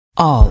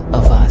All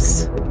of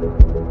us.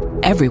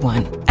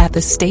 Everyone at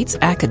the state's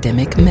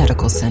academic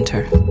medical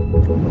center.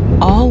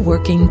 All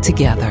working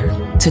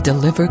together to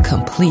deliver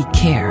complete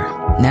care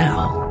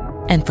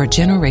now and for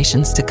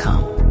generations to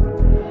come.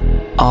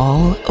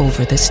 All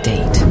over the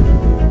state,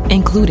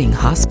 including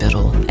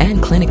hospital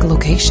and clinic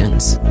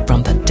locations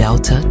from the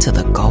Delta to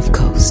the Gulf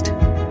Coast.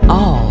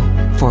 All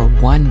for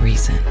one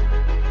reason.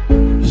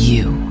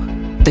 You,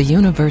 the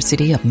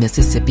University of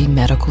Mississippi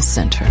Medical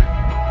Center.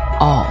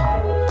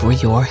 All for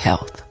your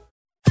health.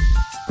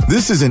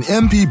 This is an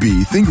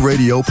MPB Think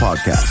Radio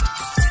podcast.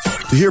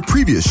 To hear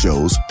previous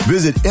shows,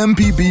 visit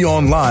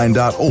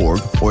mpbonline.org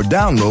or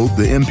download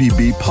the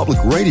MPB Public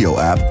Radio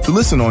app to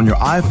listen on your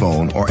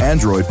iPhone or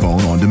Android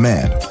phone on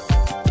demand.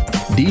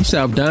 Deep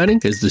South Dining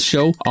is the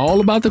show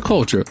all about the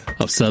culture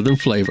of Southern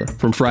flavor,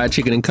 from fried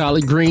chicken and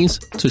collard greens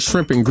to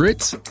shrimp and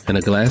grits and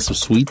a glass of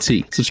sweet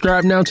tea.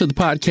 Subscribe now to the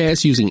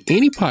podcast using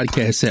any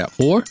podcast app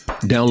or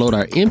download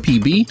our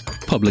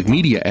MPB Public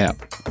Media app.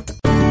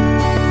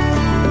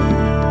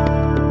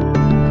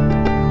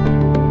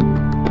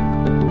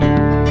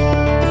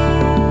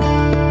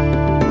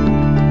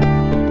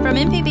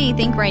 MPB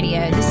Think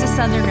Radio, this is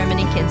Southern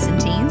Remedy Kids and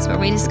Teens, where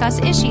we discuss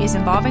issues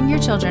involving your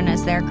children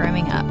as they're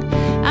growing up.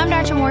 I'm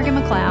Dr. Morgan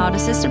McLeod,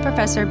 Assistant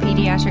Professor of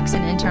Pediatrics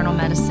and Internal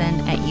Medicine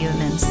at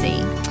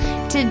UMMC.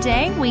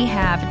 Today we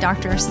have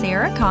Dr.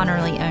 Sarah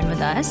Connerly on with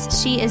us.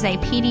 She is a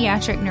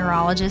pediatric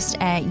neurologist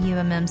at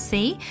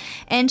UMMC,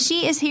 and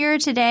she is here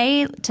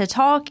today to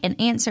talk and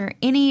answer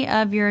any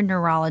of your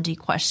neurology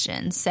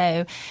questions.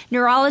 So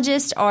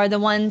neurologists are the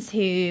ones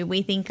who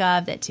we think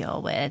of that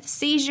deal with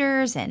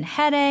seizures and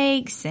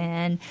headaches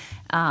and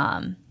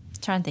trying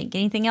to think,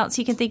 anything else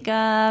you can think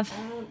of?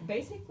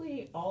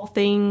 Basically all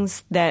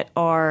things that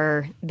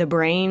are the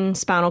brain,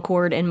 spinal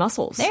cord, and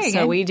muscles. There you go.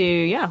 So we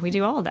do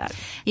all of that.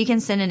 You can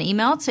send an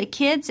email to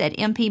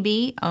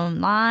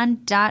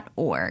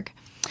kids@mpbonline.org.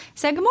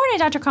 So good morning,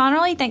 Dr.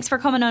 Connerly. Thanks for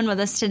coming on with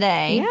us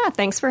today. Yeah,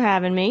 thanks for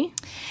having me.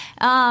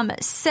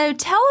 So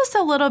tell us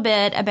a little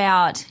bit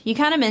about, you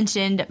kind of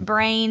mentioned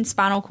brain,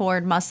 spinal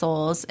cord,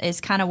 muscles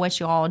is kind of what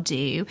you all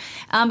do.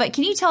 But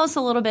can you tell us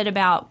a little bit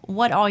about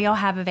what all y'all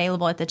have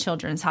available at the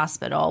Children's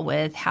Hospital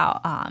with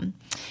how,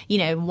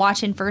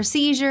 watching for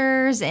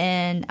seizures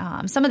and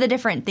some of the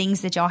different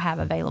things that y'all have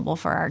available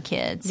for our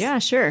kids? Yeah,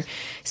 sure.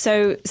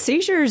 So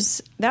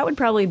seizures, that would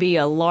probably be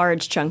a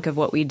large chunk of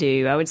what we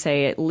do. I would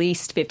say at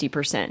least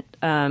 50%.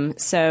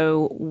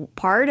 So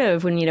part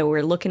of when,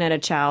 we're looking at a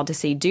child to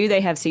see, do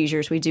they have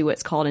seizures, we do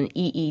what's called an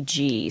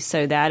EEG.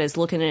 So that is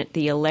looking at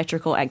the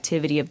electrical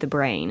activity of the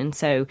brain. And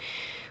so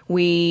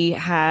we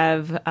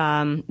have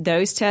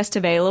those tests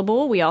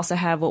available. We also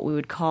have what we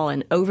would call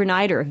an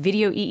overnight or a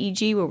video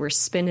EEG, where we're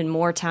spending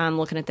more time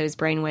looking at those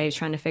brain waves,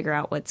 trying to figure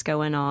out what's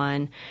going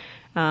on.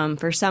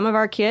 For some of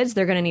our kids,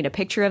 they're going to need a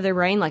picture of their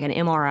brain, like an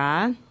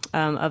MRI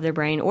of their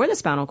brain or the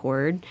spinal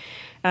cord.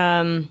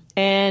 And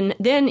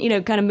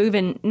then, kind of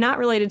moving, not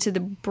related to the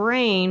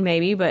brain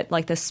maybe, but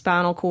like the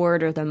spinal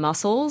cord or the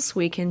muscles,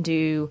 we can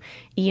do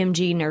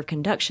EMG nerve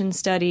conduction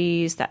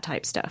studies, that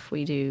type stuff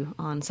we do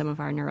on some of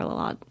our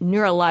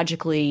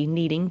neurologically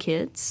needing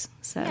kids.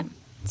 So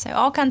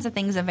all kinds of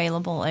things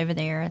available over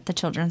there at the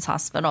Children's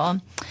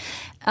Hospital.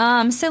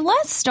 So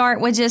let's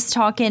start with just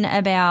talking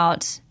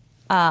about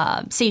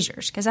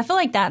seizures, because I feel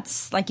like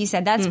that's, like you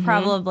said, that's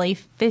probably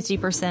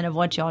 50% of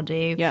what y'all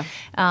do. Yeah.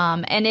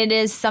 And it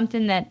is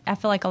something that I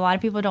feel like a lot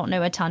of people don't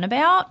know a ton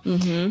about.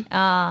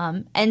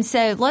 And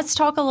so let's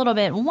talk a little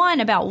bit, one,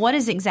 about what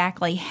is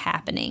exactly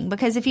happening,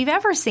 because if you've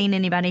ever seen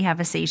anybody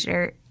have a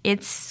seizure,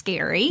 it's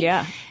scary.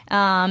 Yeah.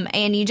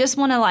 And you just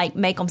want to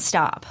make them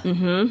stop,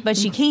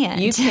 but you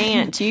can't. You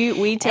can't.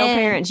 We tell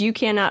parents, you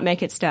cannot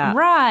make it stop.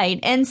 Right.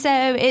 And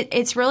so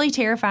it's really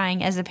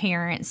terrifying as a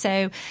parent.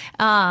 So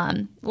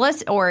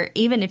or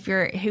even if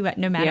you're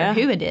no matter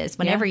who it is,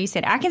 whenever you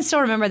said, I can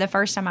still remember the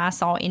first time I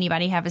saw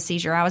anybody have a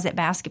seizure. I was at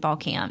basketball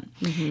camp.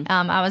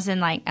 I was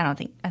in I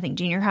think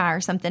junior high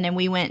or something, and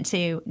we went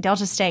to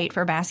Delta State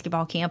for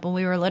basketball camp, and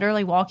we were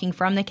literally walking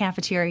from the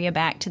cafeteria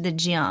back to the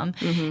gym,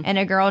 and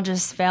a girl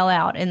just fell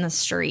out in the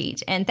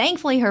street. And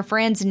thankfully her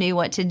friends knew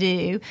what to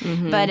do.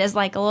 But as a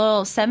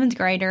little 7th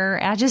grader,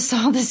 I just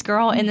saw this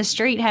girl in the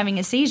street having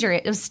a seizure.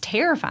 It was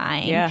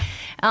terrifying. Yeah.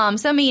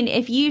 So I mean,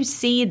 if you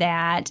see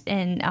that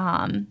and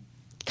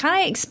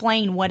kind of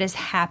explain what is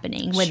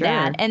happening with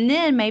that. And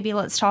then maybe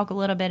let's talk a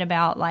little bit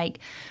about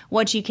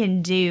what you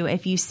can do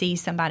if you see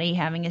somebody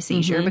having a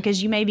seizure,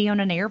 because you may be on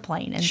an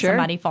airplane and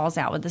somebody falls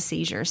out with a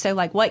seizure. So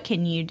what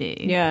can you do?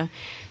 Yeah.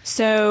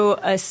 So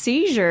a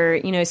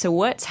seizure, so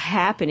what's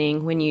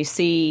happening when you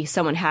see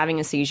someone having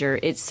a seizure,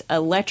 it's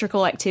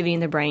electrical activity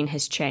in the brain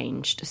has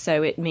changed.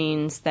 So it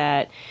means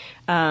that,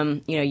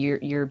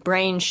 your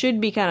brain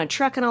should be kind of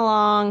trucking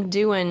along,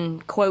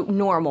 doing, quote,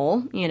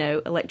 normal,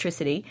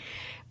 electricity.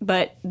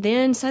 But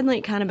then suddenly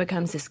it kind of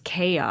becomes this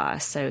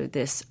chaos. So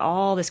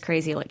all this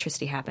crazy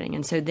electricity happening.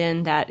 And so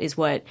then that is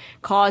what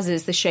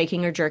causes the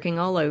shaking or jerking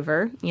all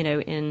over,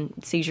 in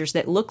seizures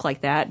that look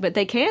like that. But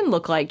they can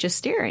look like just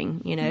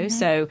staring,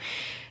 So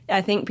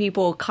I think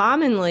people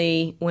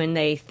commonly, when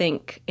they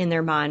think in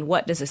their mind,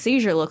 what does a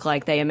seizure look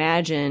like, they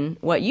imagine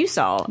what you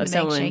saw of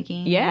someone.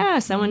 Shaking. Yeah,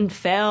 someone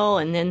fell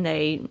and then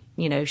they,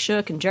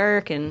 shook and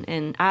jerk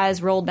and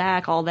eyes rolled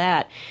back, all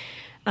that.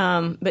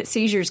 But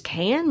seizures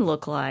can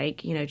look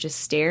like, just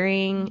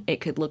staring.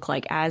 It could look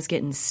like eyes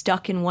getting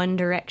stuck in one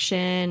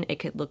direction. It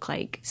could look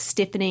like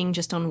stiffening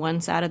just on one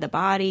side of the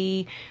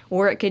body.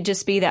 Or it could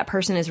just be that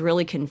person is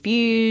really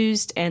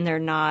confused and they're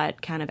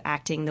not kind of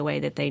acting the way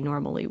that they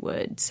normally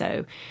would.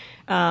 So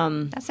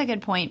that's a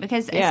good point,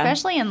 because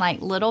especially in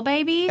like little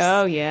babies,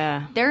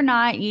 they're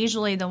not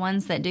usually the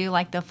ones that do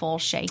like the full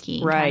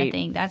shaking kind of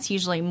thing. That's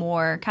usually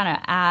more kind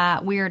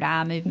of weird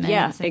eye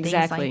movements and things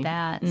like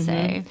that.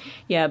 So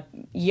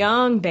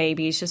young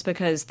babies, just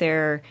because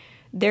their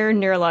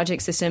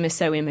neurologic system is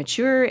so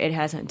immature, it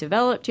hasn't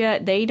developed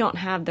yet, they don't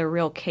have the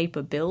real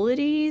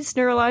capabilities,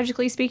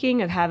 neurologically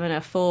speaking, of having a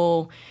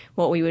full,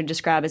 what we would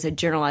describe as a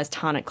generalized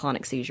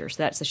tonic-clonic seizure.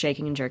 So that's the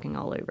shaking and jerking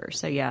all over.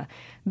 So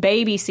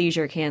baby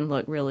seizure can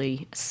look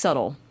really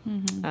subtle.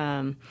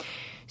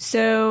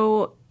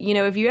 So,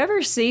 if you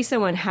ever see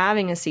someone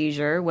having a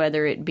seizure,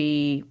 whether it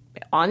be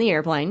on the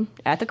airplane,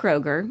 at the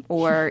Kroger,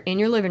 or in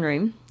your living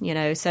room,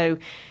 so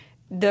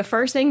the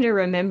first thing to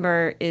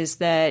remember is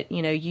that,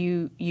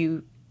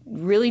 you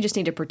really just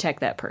need to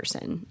protect that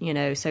person,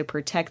 so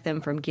protect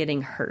them from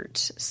getting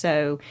hurt.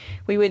 So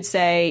we would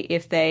say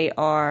if they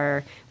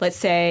are, let's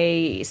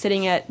say,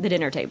 sitting at the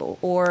dinner table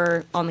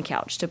or on the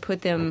couch, to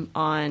put them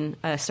on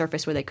a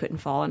surface where they couldn't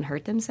fall and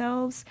hurt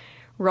themselves,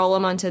 roll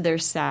them onto their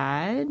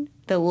side,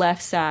 the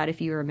left side,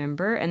 if you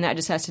remember, and that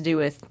just has to do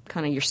with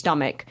kind of your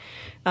stomach.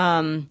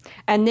 And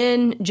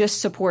then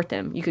just support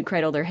them. You could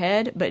cradle their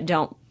head, but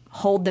don't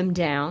hold them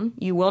down.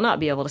 You will not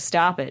be able to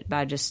stop it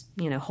by just,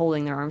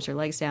 holding their arms or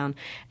legs down.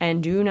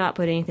 And do not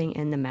put anything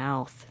in the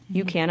mouth.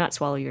 You cannot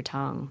swallow your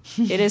tongue.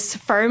 It is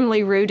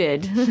firmly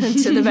rooted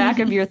to the back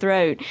of your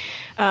throat.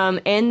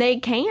 And they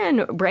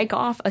can break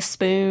off a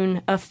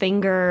spoon, a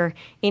finger,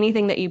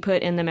 anything that you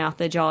put in the mouth.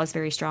 The jaw is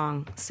very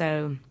strong.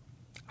 So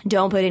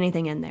don't put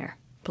anything in there,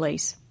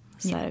 please.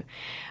 So,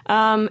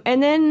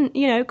 and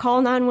then,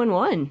 call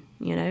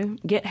 911,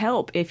 get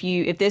help.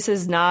 If this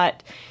is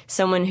not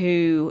someone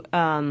who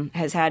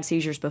has had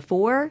seizures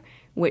before,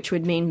 which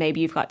would mean maybe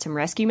you've got some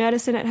rescue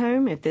medicine at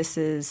home. If this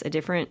is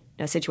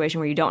a situation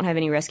where you don't have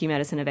any rescue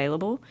medicine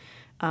available,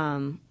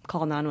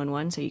 call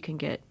 911 so you can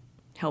get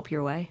help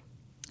your way.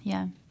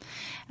 Yeah.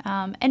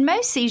 And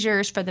most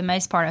seizures, for the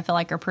most part, I feel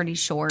like are pretty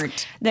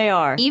short. They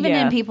are. Even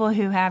in people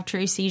who have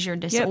true seizure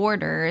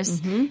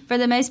disorders, for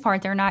the most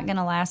part, they're not going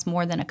to last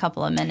more than a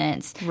couple of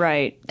minutes.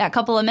 Right. That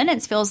couple of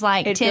minutes feels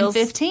like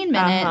 15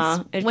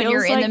 minutes when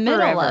you're in the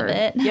middle of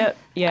it. Yep.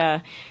 Yeah.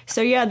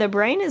 So, the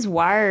brain is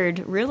wired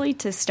really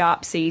to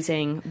stop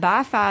seizing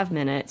by 5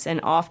 minutes,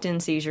 and often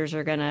seizures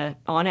are going to,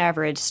 on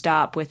average,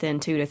 stop within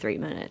 2 to 3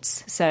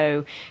 minutes.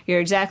 So you're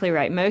exactly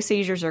right. Most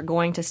seizures are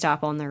going to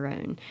stop on their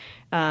own.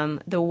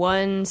 The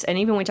ones, and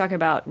even when we talk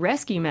about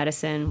rescue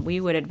medicine, we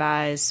would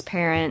advise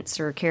parents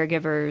or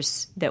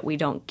caregivers that we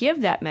don't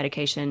give that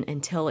medication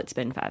until it's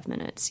been 5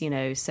 minutes,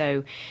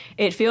 So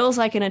it feels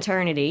like an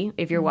eternity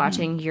if you're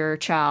watching your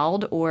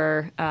child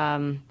or,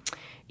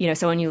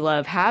 someone you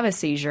love have a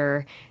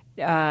seizure.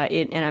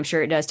 And I'm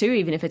sure it does too,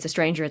 even if it's a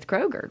stranger at the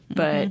Kroger.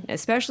 But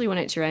especially when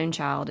it's your own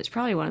child, it's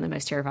probably one of the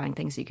most terrifying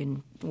things you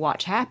can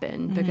watch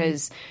happen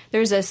because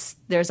there's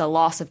a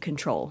loss of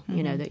control,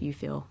 that you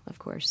feel, of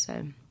course.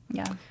 So.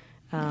 Yeah.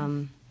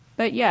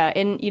 But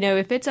and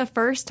if it's a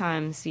first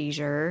time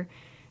seizure,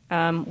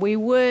 we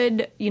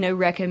would,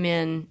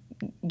 recommend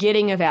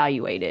getting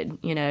evaluated,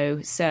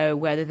 so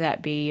whether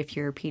that be if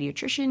your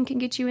pediatrician can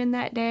get you in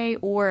that day,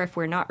 or if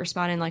we're not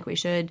responding like we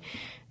should,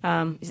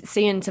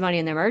 seeing somebody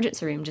in the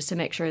emergency room just to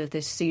make sure that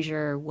this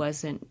seizure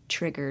wasn't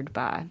triggered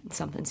by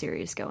something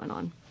serious going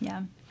on.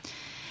 Yeah.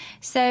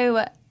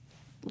 So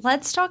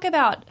let's talk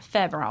about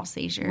febrile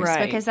seizures,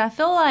 because I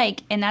feel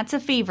like, and that's a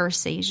fever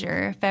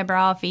seizure,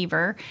 febrile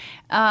fever.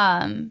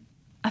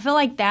 I feel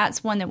like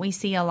that's one that we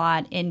see a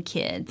lot in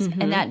kids,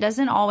 and that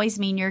doesn't always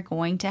mean you're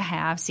going to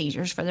have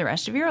seizures for the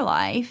rest of your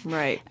life.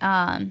 Right.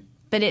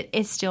 But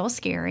it's still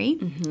scary,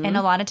 and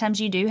a lot of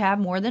times you do have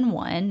more than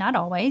one. Not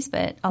always,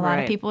 but a lot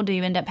of people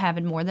do end up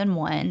having more than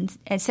one.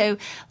 And so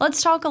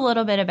let's talk a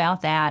little bit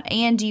about that.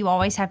 And do you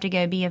always have to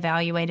go be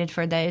evaluated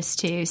for those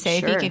too? So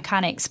if you could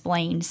kind of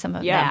explain some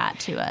of that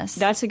to us.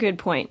 That's a good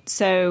point.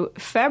 So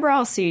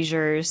febrile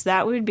seizures,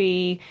 that would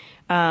be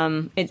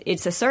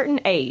it's a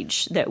certain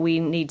age that we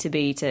need to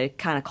be to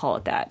kind of call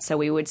it that. So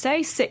we would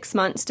say 6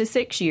 months to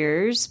 6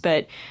 years,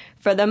 but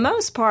for the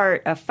most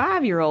part, a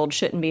 5-year-old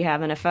shouldn't be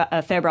having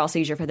a febrile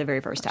seizure for the very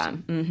first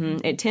time.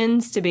 It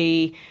tends to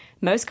be,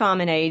 most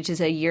common age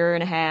is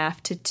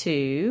 1.5 to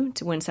 2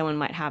 to when someone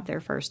might have their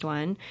first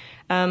one.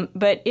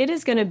 But it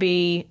is going to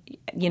be,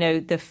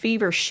 the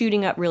fever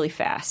shooting up really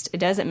fast. It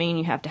doesn't mean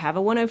you have to have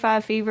a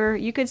 105 fever.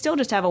 You could still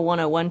just have a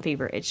 101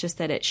 fever. It's just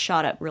that it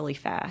shot up really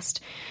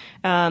fast.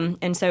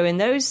 And so in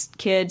those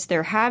kids,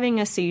 they're having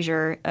a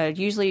seizure,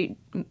 usually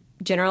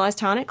generalized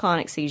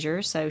tonic-clonic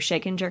seizures, so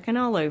shaking, jerking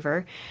all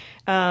over.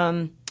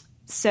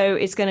 So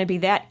it's going to be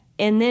that.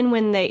 And then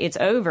when it's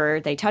over,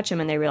 they touch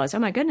them and they realize, oh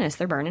my goodness,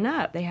 they're burning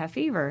up. They have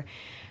fever.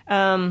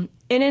 And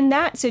in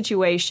that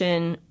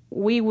situation,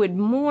 we would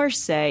more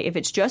say if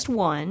it's just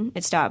one,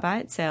 it stopped by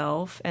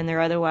itself, and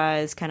they're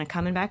otherwise kind of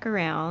coming back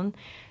around,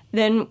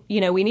 then,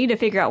 we need to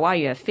figure out why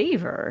you have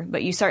fever.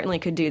 But you certainly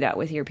could do that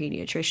with your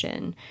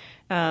pediatrician.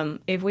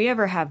 If we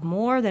ever have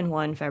more than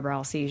one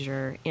febrile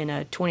seizure in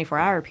a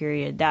 24-hour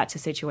period, that's a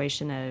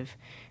situation of,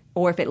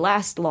 or if it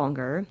lasts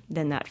longer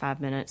than that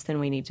 5 minutes, then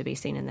we need to be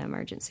seen in the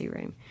emergency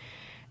room.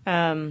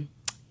 And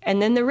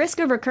then the risk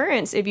of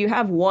recurrence, if you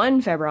have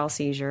one febrile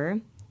seizure,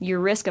 your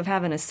risk of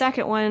having a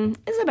second one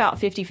is about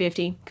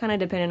 50-50, kind of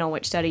depending on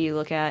which study you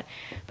look at.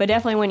 But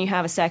definitely when you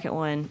have a second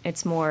one,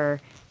 it's more,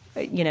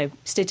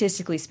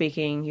 statistically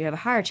speaking, you have a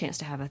higher chance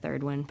to have a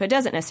third one. But it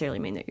doesn't necessarily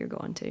mean that you're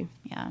going to.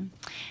 Yeah.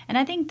 And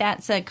I think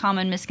that's a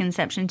common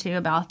misconception, too,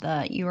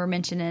 about you were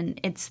mentioning,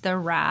 it's the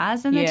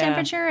rise in the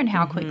temperature and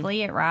how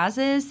quickly it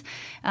rises.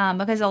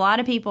 Because a lot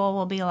of people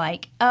will be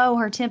like, oh,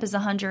 her temp is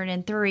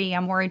 103.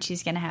 I'm worried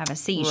she's going to have a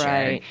seizure.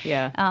 Right,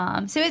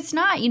 yeah. So it's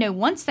not,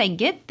 once they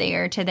get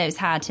there to those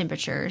high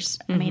temperatures,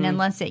 I mean,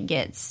 unless it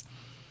gets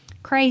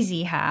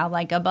crazy high,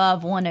 like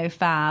above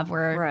 105,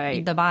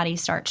 where the body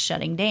starts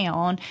shutting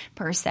down,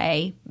 per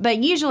se. But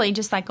usually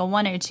just like a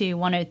 102,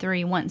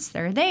 103, once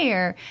they're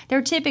there,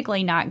 they're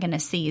typically not going to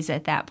seize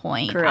at that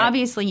point. Correct.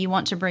 Obviously, you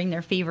want to bring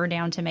their fever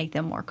down to make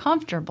them more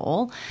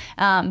comfortable,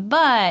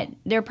 but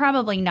they're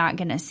probably not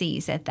going to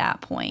seize at that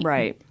point.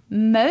 Right.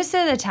 Most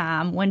of the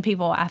time when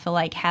people, I feel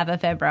like, have a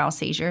febrile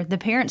seizure, the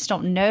parents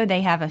don't know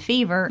they have a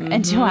fever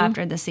until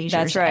after the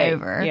seizure's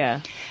over.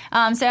 Yeah.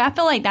 So I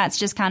feel like that's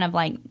just kind of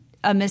like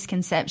a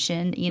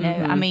misconception,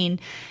 I mean,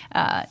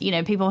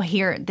 people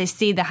they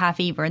see the high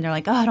fever and they're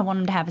like, oh, I don't want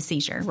them to have a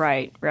seizure.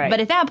 Right. But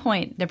at that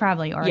point, they're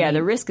probably already. Yeah,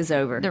 the risk is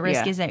over. The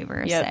risk is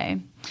over. Yep.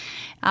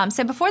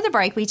 So before the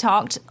break, we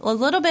talked a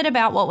little bit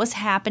about what was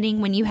happening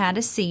when you had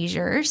a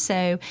seizure.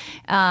 So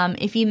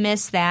if you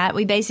missed that,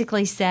 we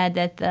basically said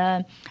that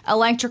the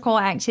electrical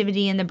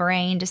activity in the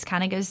brain just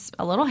kind of goes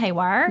a little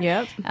haywire.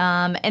 Yep.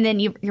 And then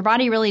your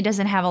body really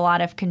doesn't have a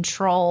lot of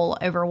control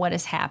over what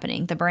is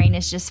happening. The brain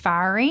is just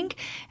firing.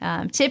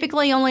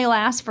 Typically only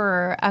lasts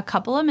for a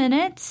couple of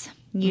minutes.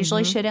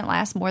 Usually shouldn't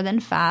last more than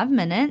 5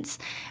 minutes.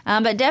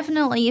 But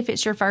definitely if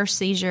it's your first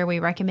seizure, we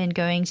recommend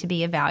going to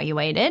be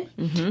evaluated,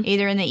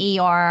 either in the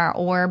ER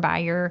or by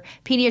your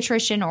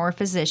pediatrician or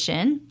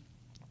physician.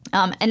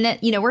 And that,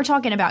 we're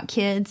talking about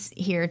kids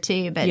here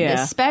too, but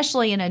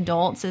especially in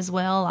adults as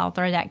well. I'll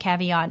throw that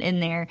caveat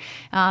in there.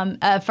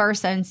 A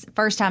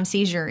first-time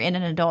seizure in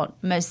an adult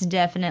most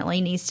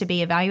definitely needs to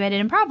be evaluated,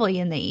 and probably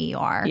in the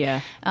ER. Yeah.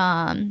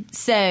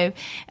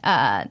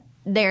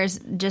 There's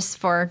just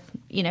for,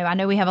 I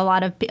know we have a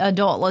lot of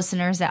adult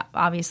listeners out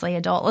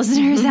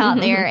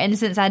there. And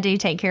since I do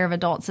take care of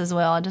adults as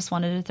well, I just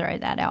wanted to throw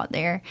that out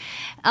there.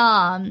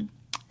 And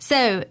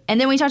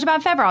then we talked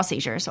about febrile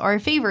seizures or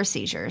fever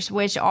seizures,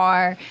 which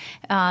are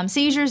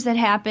seizures that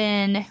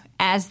happen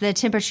as the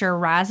temperature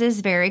rises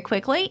very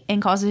quickly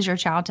and causes your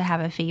child to have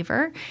a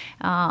fever.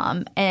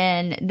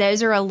 And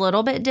those are a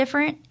little bit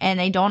different, and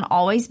they don't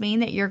always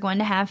mean that you're going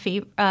to have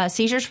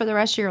seizures for the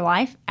rest of your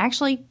life.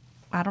 Actually,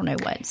 I don't know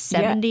what,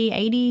 70,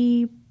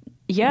 80,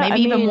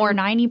 maybe even more,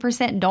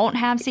 90% don't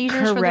have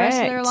seizures for the rest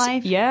of their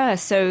life. Yeah.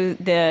 So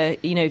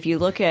if you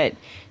look at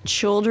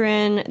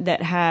children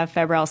that have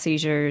febrile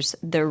seizures,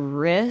 the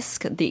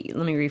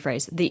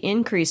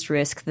increased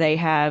risk they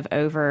have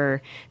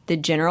over the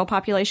general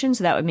population.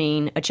 So that would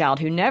mean a child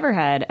who never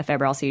had a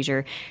febrile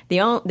seizure.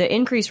 The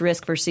increased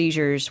risk for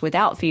seizures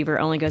without fever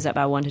only goes up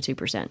by 1 to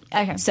 2%.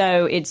 Okay.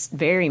 So it's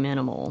very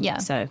minimal. Yeah.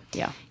 So,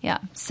 yeah. Yeah.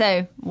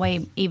 So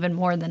way even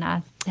more than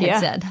I had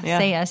said.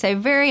 Yeah. So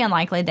very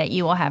unlikely that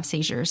you will have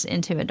seizures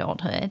into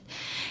adulthood.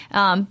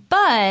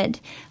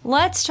 But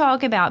let's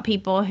talk about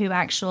people who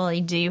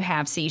actually do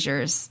have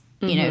seizures,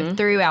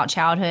 throughout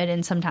childhood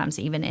and sometimes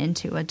even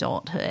into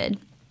adulthood.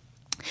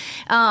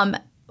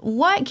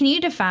 What can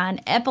you define?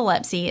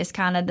 Epilepsy is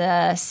kind of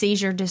the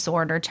seizure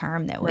disorder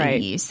term that we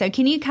use. So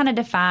can you kind of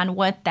define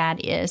what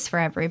that is for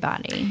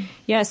everybody?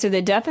 Yeah, so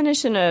the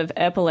definition of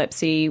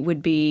epilepsy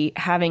would be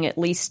having at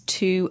least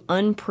 2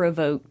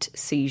 unprovoked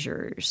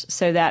seizures.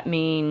 So that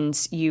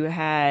means you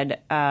had,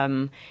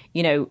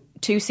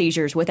 2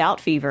 seizures without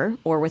fever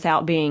or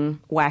without being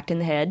whacked in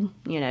the head,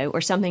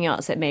 or something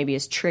else that maybe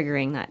is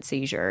triggering that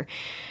seizure.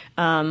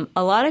 A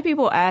lot of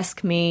people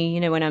ask me,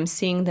 when I'm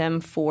seeing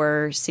them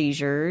for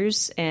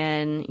seizures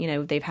and,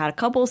 they've had a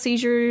couple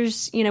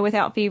seizures,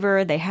 without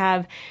fever, they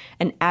have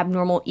an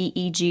abnormal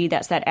EEG,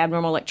 that's that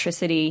abnormal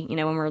electricity, when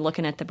we're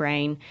looking at the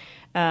brain.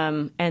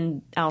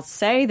 And I'll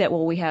say that,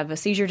 well, we have a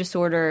seizure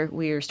disorder,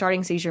 we're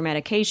starting seizure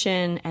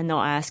medication, and they'll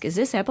ask, is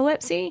this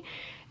epilepsy?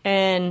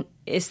 And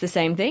it's the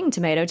same thing,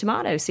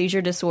 tomato,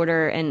 seizure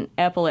disorder and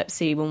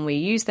epilepsy. When we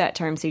use that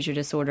term seizure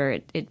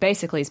disorder, it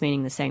basically is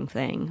meaning the same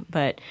thing.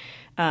 But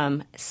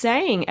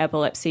saying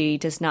epilepsy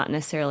does not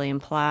necessarily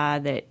imply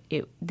that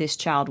this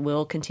child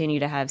will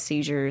continue to have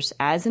seizures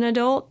as an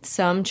adult.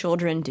 Some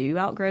children do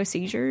outgrow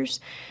seizures.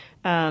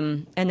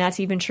 And that's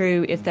even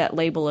true if that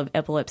label of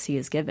epilepsy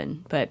is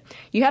given. But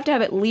you have to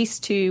have at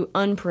least 2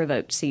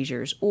 unprovoked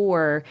seizures,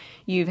 or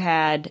you've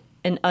had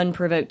an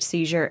unprovoked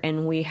seizure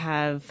and we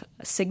have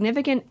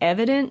significant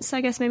evidence,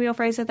 I guess maybe I'll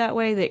phrase it that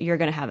way, that you're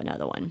going to have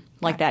another one,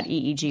 like that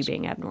EEG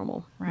being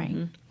abnormal.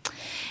 Right.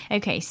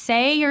 Okay,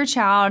 say your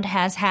child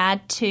has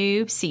had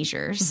 2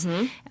 seizures,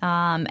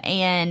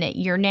 and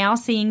you're now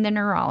seeing the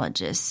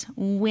neurologist.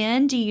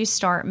 When do you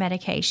start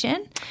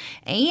medication?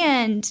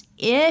 And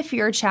if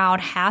your child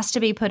has to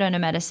be put on a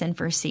medicine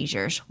for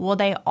seizures, will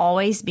they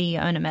always be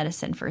on a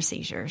medicine for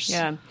seizures?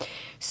 Yeah.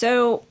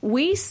 So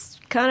we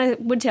kind of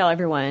would tell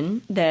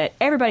everyone that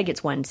everybody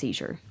gets 1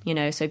 seizure.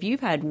 So if you've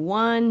had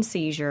 1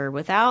 seizure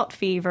without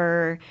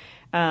fever,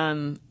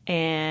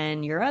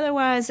 and you're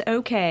otherwise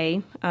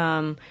okay,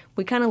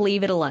 we kind of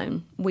leave it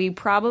alone. We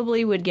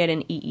probably would get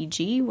an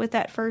EEG with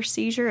that first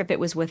seizure if it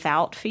was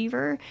without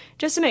fever,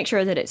 just to make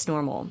sure that it's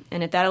normal.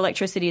 And if that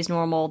electricity is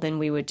normal, then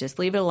we would just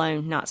leave it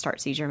alone, not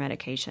start seizure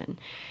medication.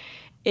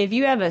 If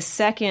you have a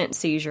second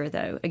seizure,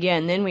 though,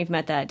 again, then we've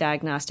met that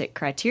diagnostic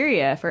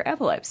criteria for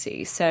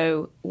epilepsy.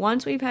 So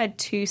once we've had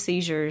 2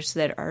 seizures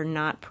that are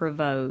not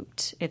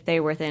provoked, if they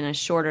were within a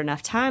short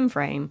enough time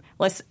frame,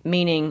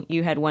 meaning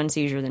you had 1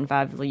 seizure, then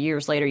 5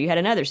 years later you had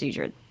another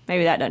seizure,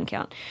 maybe that doesn't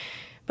count.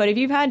 But if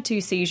you've had 2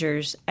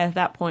 seizures, at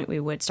that point we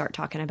would start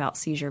talking about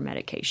seizure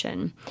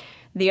medication.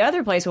 The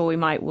other place where we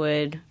might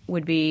would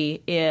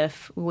be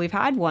if we've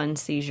had 1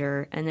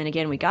 seizure and then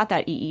again we got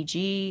that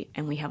EEG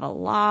and we have a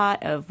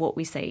lot of what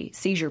we say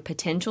seizure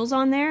potentials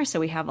on there,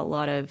 so we have a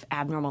lot of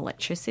abnormal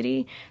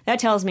electricity. That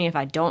tells me if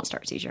I don't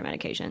start seizure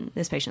medication,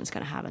 this patient's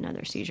going to have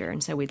another seizure,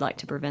 and so we'd like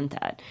to prevent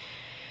that.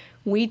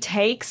 We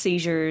take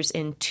seizures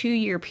in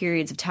 2-year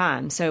periods of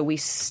time. So we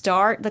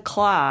start the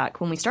clock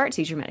when we start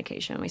seizure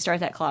medication. We start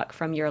that clock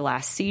from your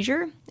last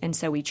seizure, and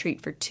so we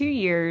treat for 2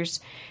 years.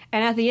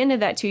 And at the end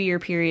of that 2-year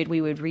period,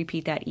 we would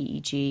repeat that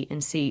EEG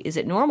and see, is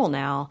it normal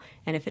now?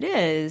 And if it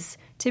is,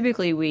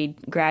 typically we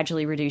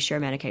gradually reduce your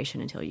medication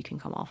until you can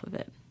come off of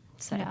it.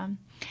 So. Yeah.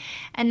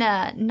 And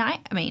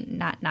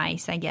not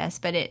nice, I guess,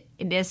 but it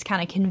is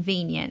kind of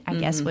convenient, I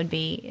guess would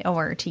be a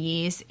word to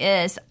use,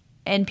 is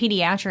in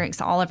pediatrics,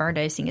 all of our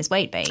dosing is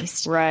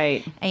weight-based.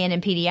 Right. And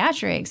in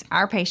pediatrics,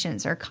 our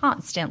patients are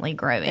constantly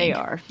growing. They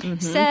are.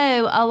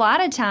 So a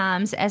lot of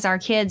times as our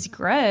kids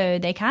grow,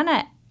 they kind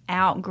of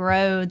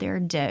outgrow their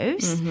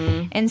dose.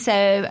 And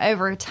so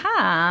over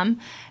time,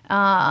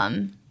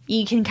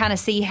 you can kind of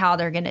see how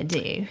they're going to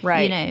do,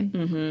 right?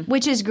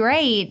 Which is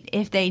great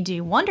if they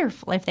do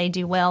wonderful, if they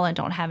do well and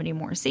don't have any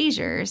more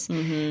seizures.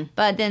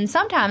 But then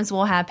sometimes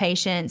we'll have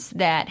patients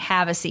that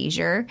have a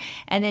seizure,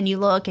 and then you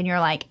look and you're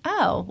like,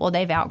 oh, well,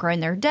 they've outgrown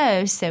their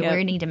dose, so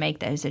we need to make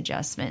those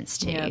adjustments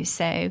too.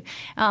 So,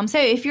 so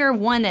if you're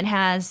one that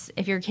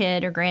if your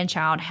kid or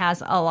grandchild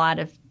has a lot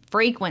of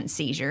frequent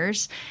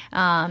seizures,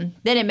 then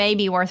it may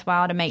be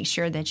worthwhile to make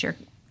sure that you're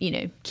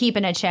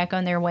keeping a check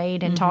on their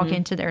weight and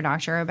talking to their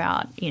doctor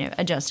about,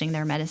 adjusting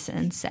their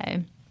medicine. So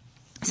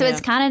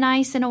it's kind of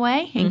nice in a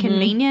way and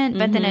convenient,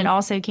 but then it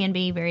also can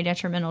be very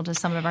detrimental to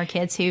some of our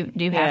kids who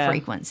do have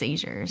frequent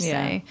seizures.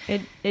 Yeah. So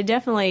it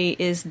definitely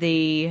is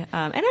and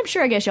I'm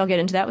sure, I guess y'all get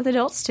into that with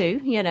adults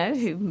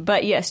too,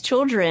 but yes,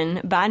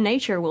 children by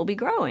nature will be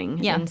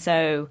growing. Yeah. And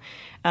so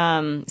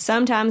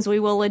sometimes we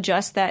will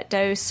adjust that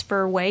dose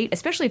for weight,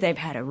 especially if they've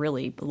had a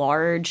really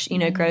large,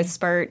 growth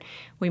spurt.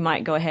 We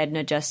might go ahead and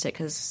adjust it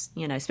because,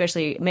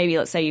 especially maybe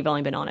let's say you've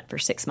only been on it for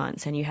 6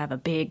 months and you have a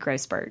big growth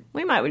spurt.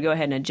 We would go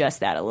ahead and adjust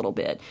that a little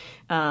bit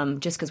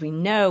just because we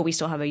know we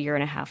still have 1.5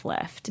 years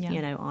left,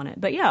 on it.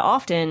 But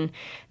often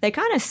they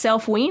kind of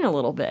self-wean a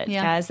little bit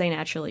as they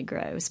naturally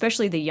grow,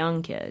 especially the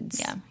young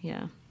kids.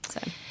 Yeah.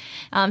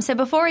 So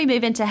before we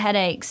move into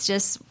headaches,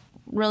 just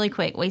really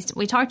quick,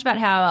 we talked about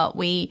how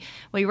we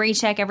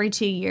recheck every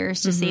 2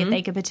 years to see if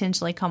they could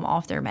potentially come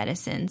off their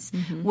medicines.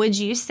 Would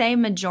you say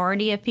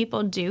majority of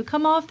people do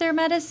come off their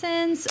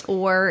medicines,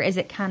 or is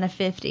it kind of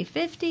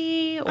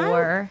 50-50?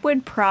 Or I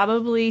would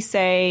probably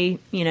say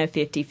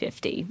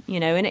 50-50.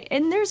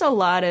 And there's a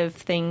lot of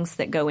things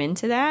that go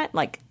into that,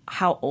 like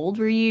how old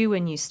were you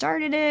when you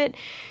started it?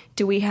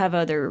 Do we have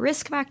other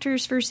risk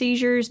factors for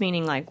seizures,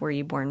 meaning like were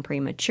you born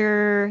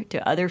premature? Do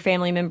other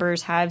family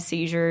members have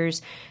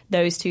seizures?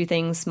 Those 2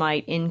 things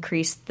might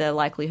increase the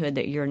likelihood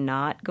that you're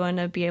not going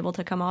to be able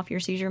to come off your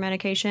seizure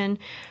medication.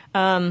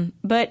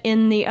 But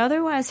in the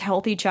otherwise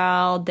healthy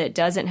child that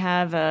doesn't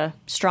have a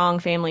strong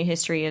family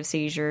history of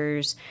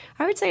seizures,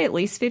 I would say at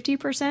least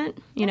 50%,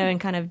 and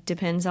kind of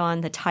depends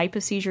on the type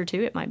of seizure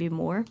too. It might be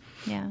more.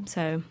 Yeah.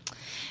 So.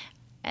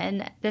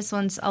 And this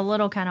one's a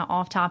little kind of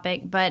off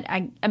topic, but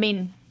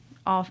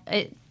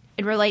it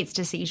relates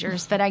to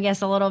seizures, but I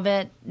guess a little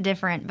bit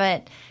different.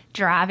 But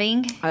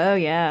driving. Oh,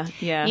 yeah.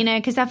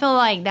 Because I feel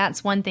like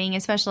that's one thing,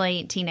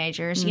 especially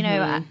teenagers.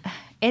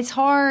 It's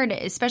hard,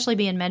 especially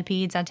being med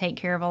peds. I take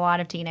care of a lot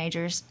of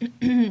teenagers.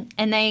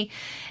 And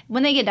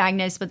when they get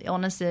diagnosed with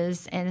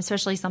illnesses, and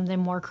especially something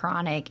more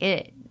chronic,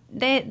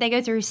 they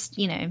go through,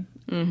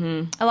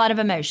 a lot of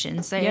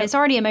emotions. So it's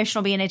already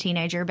emotional being a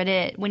teenager,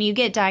 but when you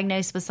get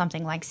diagnosed with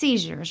something like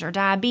seizures or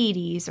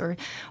diabetes or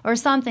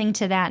something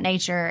to that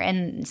nature,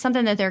 and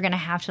something that they're going to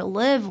have to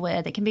live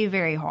with, it can be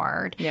very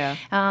hard. Yeah.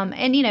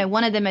 And,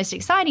 one of the most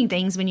exciting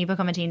things when you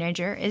become a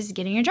teenager is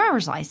getting your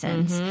driver's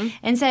license.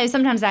 And so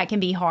sometimes that can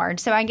be hard.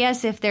 So I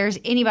guess if there's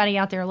anybody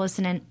out there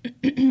listening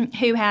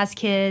who has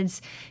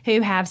kids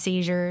who have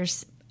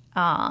seizures,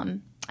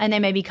 and they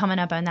may be coming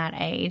up on that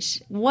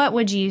age, what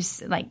would you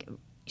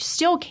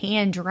still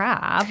can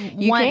drive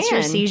once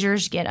your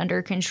seizures get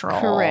under control?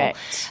 Correct.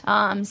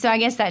 So I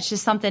guess that's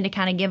just something to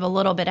kind of give a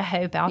little bit of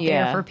hope out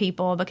there for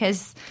people,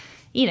 because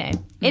it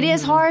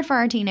is hard for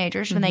our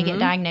teenagers when they get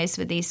diagnosed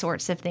with these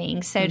sorts of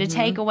things. So to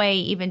take away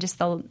even just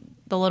the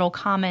little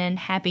common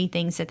happy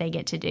things that they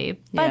get to do.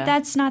 But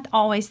that's not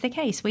always the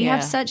case. We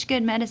have such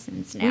good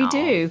medicines now. We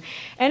do.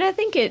 And I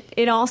think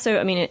it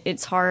also,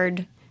 it's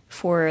hard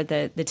for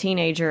the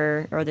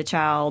teenager or the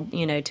child,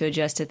 to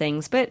adjust to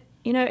things. But,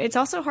 it's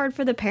also hard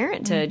for the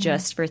parent to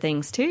adjust for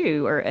things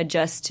too, or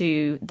adjust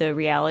to the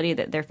reality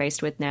that they're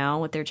faced with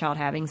now with their child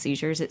having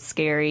seizures. It's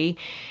scary.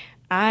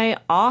 I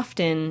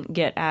often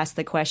get asked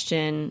the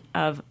question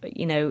of,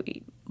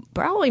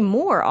 probably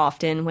more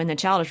often when the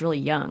child is really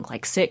young,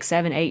 like 6,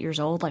 7, 8 years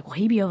old, like, will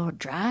he be able to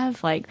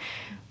drive? Like,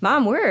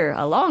 Mom, we're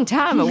a long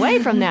time away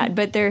from that,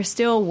 but they're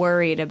still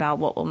worried about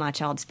what will my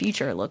child's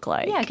future look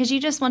like. Yeah, because you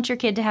just want your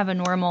kid to have a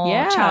normal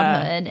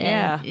childhood.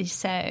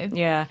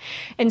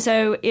 And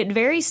so it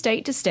varies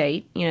state to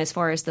state, as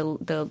far as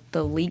the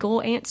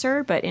legal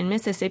answer. But in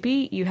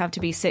Mississippi, you have to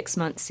be 6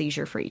 months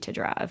seizure free to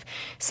drive.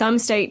 Some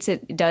states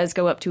it does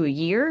go up to a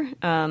year,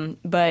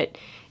 but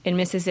in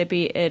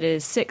Mississippi, it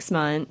is 6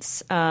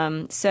 months.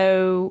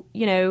 So,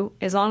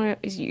 as long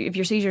as if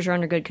your seizures are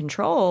under good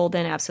control,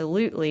 then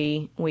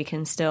absolutely we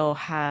can still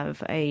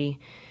have a,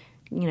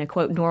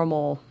 quote,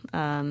 normal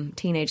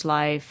teenage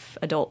life,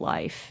 adult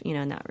life,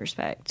 in that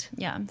respect.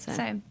 Yeah.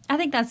 So I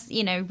think that's,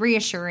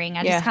 reassuring.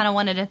 I just kind of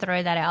wanted to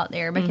throw that out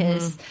there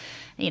because,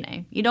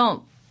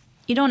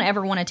 you don't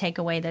ever want to take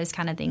away those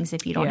kind of things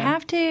if you don't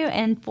have to.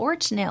 And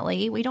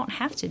fortunately, we don't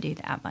have to do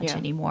that much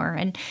anymore.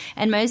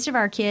 And most of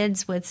our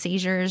kids with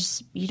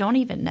seizures, you don't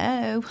even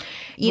know,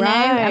 you know,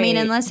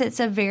 unless it's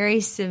a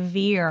very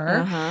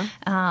severe.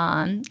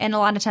 And a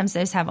lot of times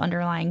those have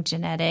underlying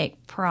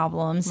genetic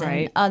problems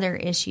and other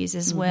issues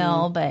as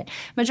well. But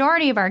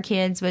majority of our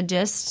kids with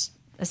just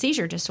a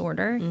seizure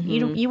disorder,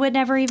 you would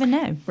never even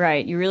know.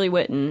 Right. You really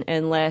wouldn't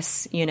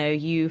unless,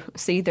 you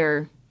see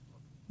their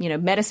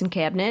medicine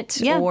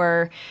cabinet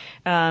or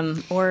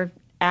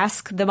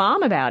ask the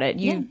mom about it.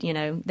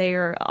 They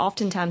are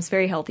oftentimes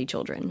very healthy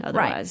children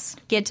otherwise.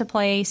 Get to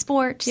play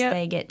sports.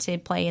 They get to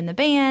play in the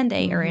band.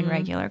 They are in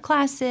regular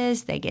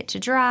classes. They get to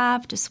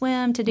drive, to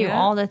swim, to do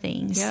all the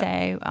things.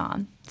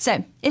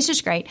 So it's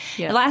just great.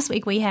 Last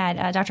week we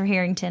had Dr.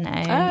 Harrington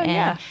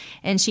on,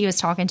 and she was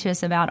talking to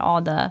us about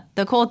all the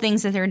cool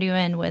things that they're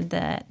doing with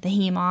the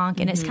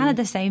HEMONC, and it's kind of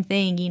the same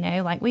thing,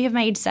 like we have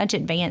made such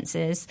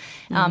advances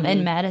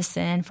in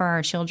medicine for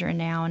our children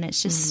now, and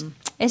it's just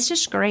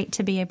great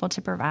to be able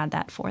to provide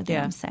that for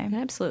them. So it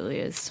absolutely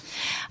is.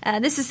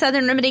 This is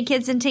Southern Remedy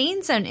Kids and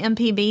Teens on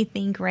MPB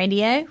Think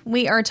Radio.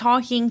 We are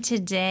talking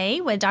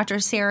today with Dr.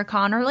 Sarah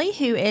Connerly,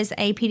 who is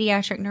a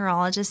pediatric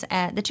neurologist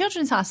at the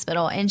Children's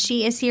Hospital, and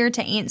she is here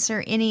to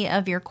answer any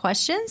of your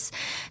questions.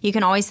 You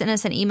can always send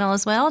us an email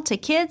as well to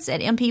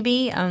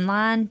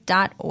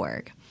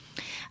kids@mpbonline.org.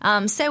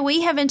 So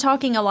we have been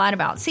talking a lot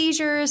about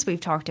seizures.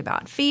 We've talked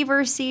about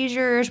fever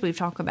seizures. We've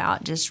talked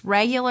about just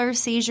regular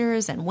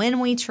seizures and when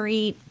we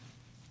treat.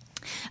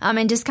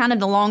 And just kind of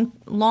the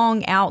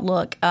long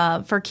outlook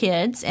for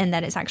kids, and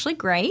that it's actually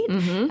great.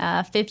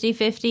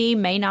 50-50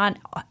 may not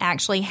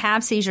actually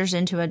have seizures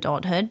into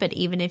adulthood, but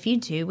even if you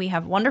do, we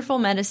have wonderful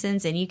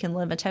medicines, and you can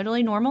live a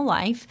totally normal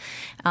life.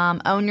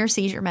 Own your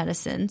seizure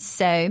medicines.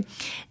 So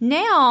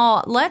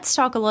now let's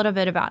talk a little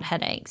bit about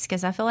headaches,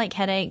 because I feel like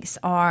headaches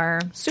are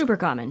super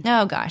common.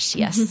 Oh, gosh,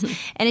 yes.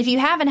 And if you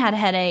haven't had a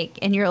headache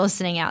and you're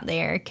listening out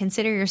there,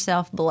 consider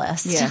yourself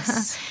blessed.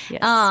 Yes.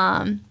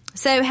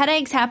 So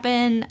headaches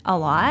happen a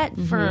lot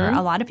for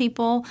a lot of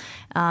people.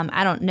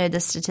 I don't know the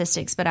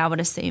statistics, but I would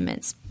assume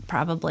it's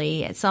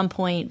probably at some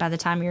point by the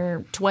time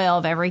you're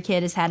 12, every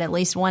kid has had at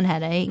least one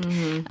headache.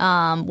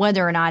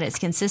 Whether or not it's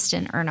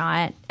consistent or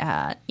not,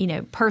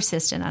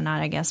 persistent or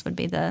not, I guess would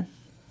be the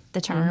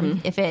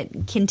term. If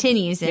it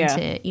continues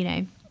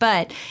into,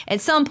 but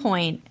at some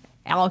point,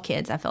 all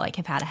kids, I feel like,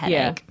 have had a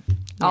headache.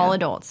 All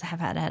adults have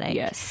had a headache.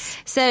 Yes.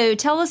 So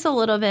tell us a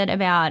little bit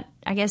about,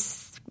 I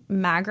guess,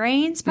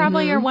 migraines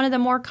probably are one of the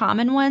more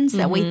common ones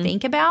that we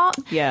think about.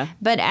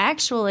 But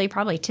actually,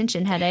 probably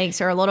tension headaches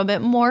are a little bit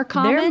more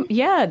common.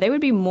 They would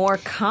be more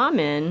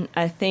common,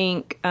 I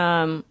think,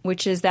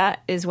 which is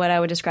what I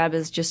would describe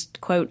as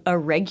just, quote, a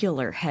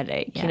regular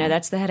headache.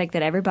 That's the headache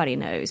that everybody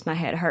knows. My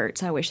head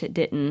hurts. I wish it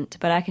didn't,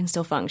 but I can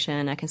still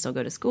function. I can still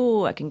go to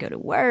school. I can go to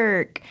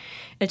work.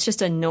 It's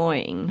just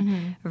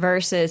annoying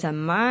versus a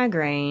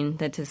migraine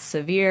that's a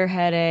severe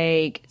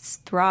headache. It's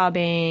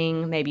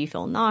throbbing. Maybe you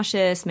feel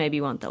nauseous. Maybe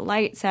you want the the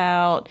lights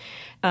out.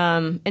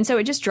 And so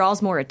it just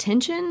draws more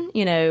attention,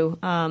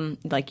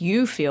 like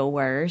you feel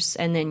worse,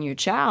 and then your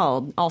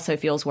child also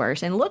feels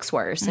worse and looks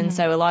worse. And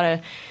so a lot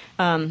of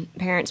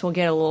parents will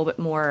get a little bit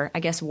more, I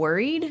guess,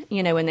 worried,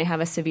 when they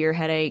have a severe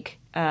headache.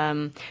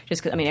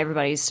 Just because,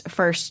 everybody's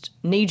first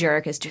knee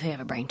jerk is, do they have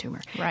a brain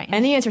tumor? Right.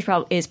 And the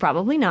answer is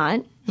probably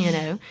not,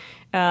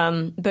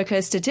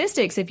 because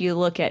statistics, if you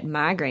look at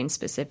migraines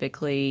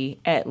specifically,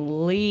 at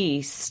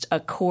least a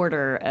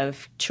quarter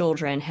of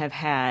children have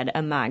had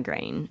a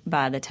migraine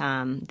by the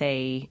time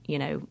they,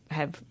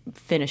 have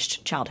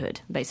finished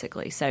childhood,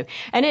 basically. So,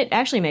 and it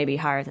actually may be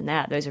higher than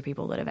that. Those are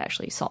people that have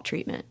actually sought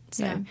treatment.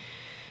 So,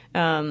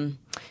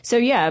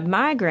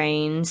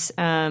 migraines,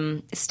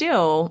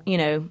 still,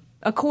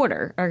 a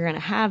quarter are going to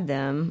have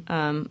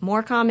them.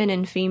 More common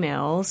in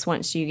females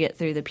once you get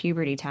through the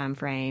puberty time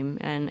frame,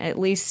 and at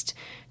least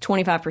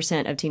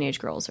 25% of teenage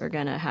girls are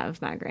going to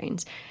have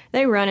migraines.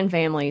 They run in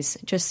families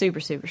just super,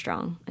 super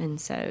strong, and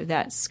so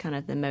that's kind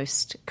of the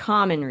most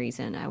common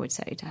reason, I would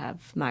say, to have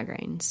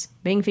migraines.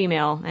 Being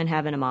female and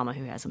having a mama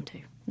who has them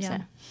too.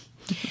 Yeah.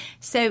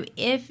 So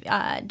if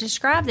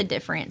describe the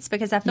difference,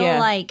 because I feel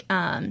like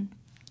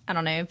I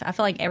don't know. I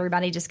feel like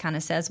everybody just kind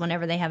of says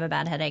whenever they have a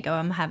bad headache, oh,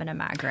 I'm having a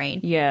migraine.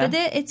 Yeah. But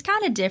it's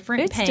kind of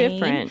different It's pain.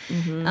 different.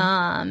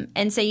 Mm-hmm.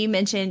 And so you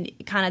mentioned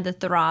kind of the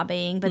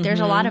throbbing, but there's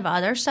a lot of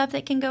other stuff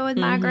that can go with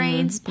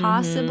migraines,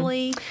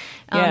 possibly,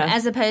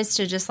 as opposed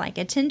to just like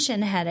a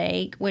tension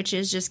headache, which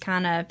is just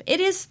kind of,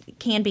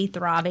 can be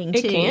throbbing too.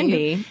 It can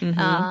be.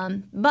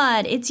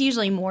 But it's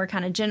usually more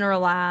kind of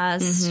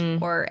generalized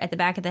or at the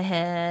back of the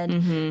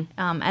head,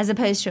 as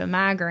opposed to a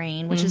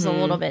migraine, which is a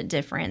little bit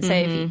different. So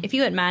if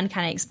you wouldn't mind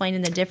kind of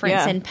explaining the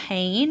difference in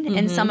pain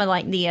and some of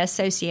like the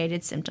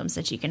associated symptoms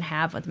that you can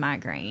have with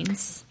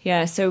migraines.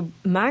 Yeah, so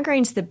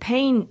migraines, the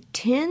pain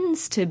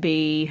tends to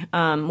be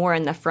more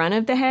in the front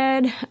of the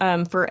head.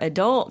 For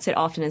adults, it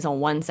often is on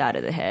one side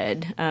of the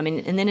head. And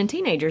then in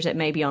teenagers, it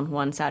may be on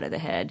one side of the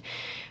head.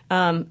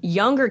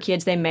 Younger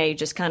kids, they may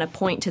just kind of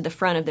point to the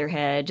front of their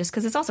head just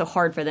because it's also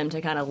hard for them to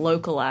kind of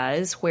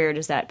localize where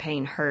does that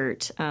pain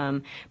hurt.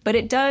 But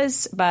it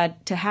does,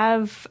 to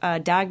have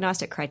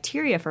diagnostic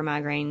criteria for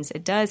migraines,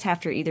 it does have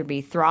to either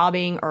be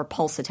throbbing or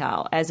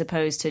pulsatile as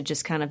opposed to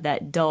just kind of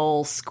that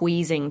dull,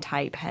 squeezing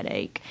type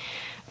headache.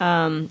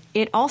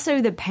 It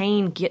also, the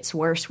pain gets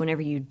worse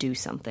whenever you do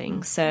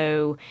something.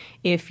 So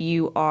if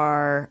you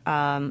are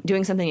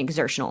doing something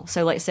exertional,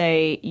 so let's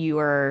say you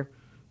are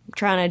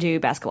trying to do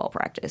basketball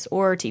practice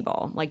or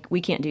t-ball. Like, we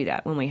can't do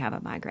that when we have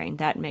a migraine.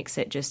 That makes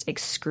it just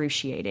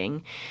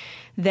excruciating.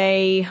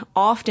 The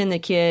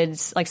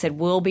kids, like I said,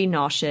 will be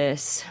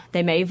nauseous.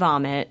 They may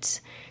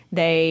vomit.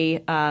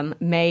 They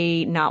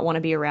may not want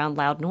to be around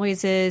loud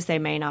noises. They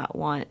may not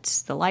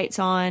want the lights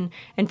on.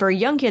 And for a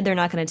young kid, they're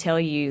not going to tell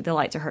you the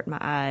lights are hurting my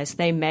eyes.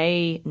 They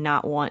may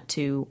not want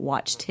to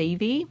watch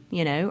TV,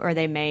 or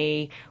they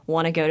may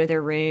want to go to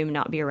their room,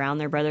 not be around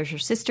their brothers or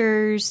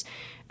sisters.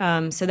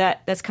 So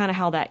that's kind of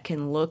how that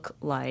can look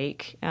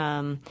like.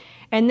 And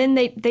then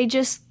they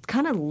just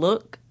kind of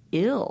look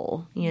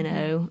ill,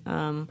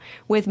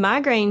 With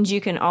migraines,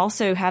 you can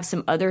also have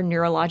some other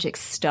neurologic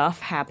stuff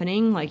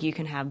happening. Like, you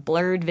can have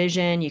blurred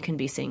vision. You can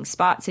be seeing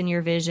spots in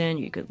your vision.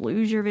 You could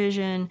lose your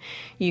vision.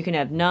 You can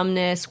have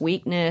numbness,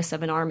 weakness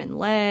of an arm and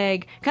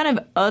leg. Kind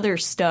of other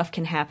stuff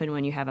can happen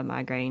when you have a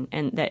migraine,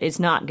 and that is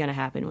not going to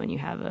happen when you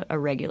have a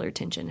regular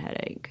tension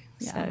headache.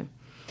 Yeah. So.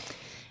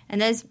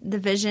 And the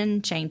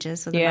vision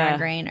changes with a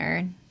migraine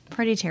are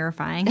pretty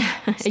terrifying,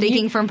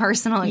 speaking from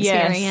personal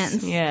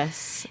experience.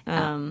 Yes.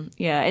 And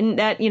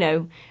that,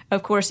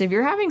 of course, if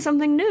you're having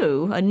something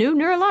new, a new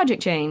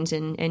neurologic change,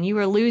 and you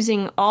are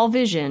losing all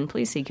vision,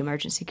 please seek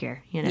emergency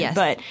care. Yes,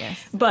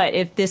 but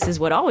if this is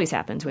what always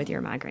happens with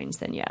your migraines,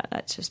 then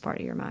that's just part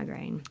of your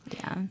migraine.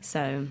 Yeah.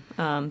 So,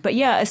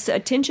 a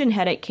tension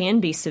headache can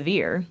be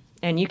severe,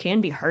 and you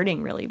can be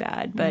hurting really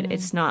bad, but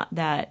it's not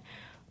that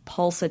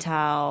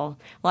pulsatile.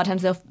 A lot of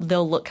times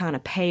they'll look kind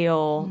of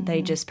pale.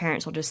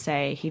 Parents will just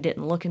say he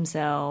didn't look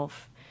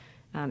himself.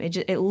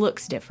 It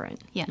looks different.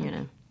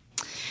 Yeah.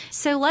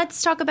 So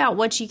let's talk about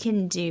what you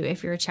can do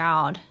if your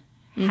child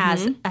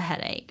has a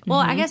headache. Well,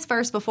 I guess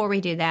first, before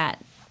we do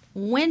that,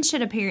 when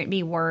should a parent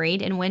be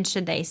worried and when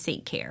should they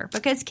seek care?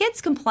 Because kids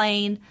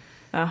complain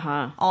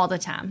all the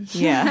time.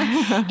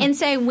 Yeah. And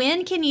so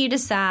when can you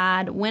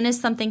decide when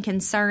is something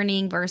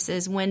concerning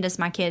versus when does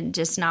my kid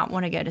just not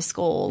want to go to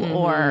school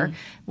or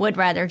would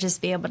rather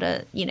just be able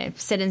to,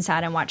 sit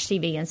inside and watch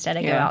TV instead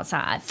of go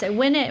outside? So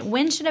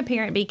when should a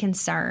parent be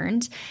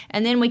concerned?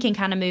 And then we can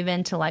kind of move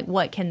into like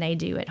what can they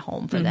do at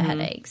home for the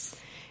headaches?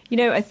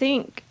 I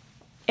think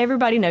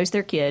everybody knows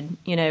their kid,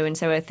 and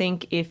so I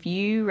think if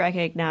you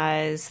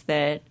recognize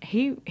that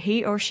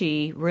he or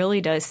she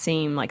really does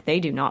seem like they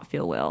do not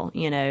feel well,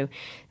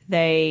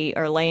 they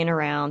are laying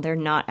around, they're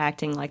not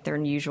acting like their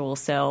usual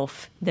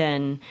self,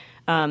 then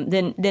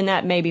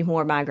that may be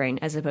more migraine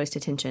as opposed to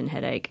tension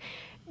headache.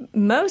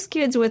 Most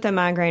kids with a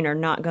migraine are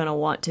not going to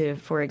want to,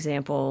 for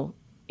example,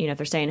 if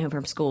they're staying home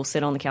from school,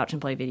 sit on the couch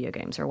and play video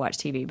games or watch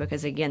TV,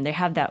 because again, they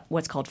have that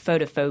what's called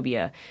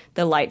photophobia.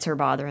 The lights are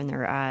bothering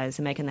their eyes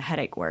and making the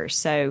headache worse.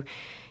 So,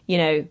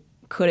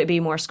 could it be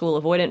more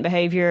school avoidant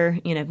behavior?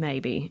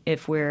 Maybe,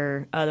 if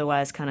we're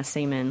otherwise kind of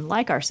seeming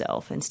like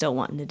ourselves and still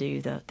wanting to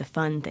do the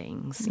fun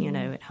things,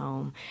 at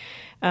home.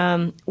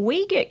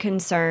 We get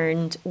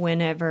concerned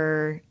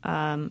whenever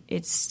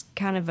it's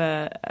kind of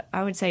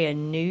I would say a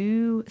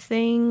new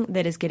thing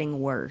that is getting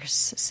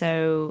worse.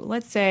 So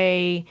let's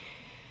say,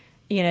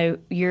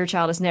 your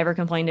child has never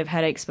complained of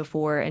headaches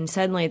before, and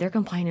suddenly they're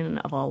complaining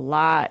of a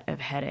lot of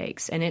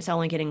headaches, and it's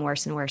only getting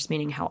worse and worse,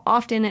 meaning how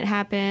often it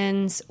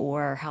happens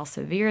or how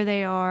severe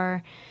they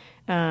are.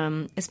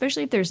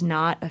 Especially if there's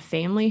not a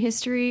family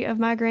history of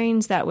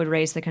migraines, that would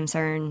raise the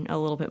concern a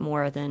little bit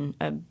more than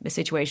a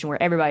situation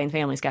where everybody in the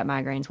family's got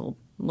migraines. Well,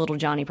 little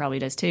Johnny probably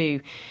does too.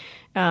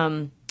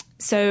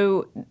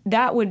 So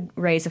that would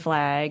raise a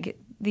flag.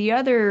 The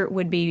other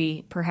would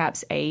be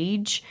perhaps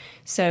age.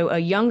 So a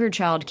younger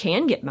child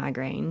can get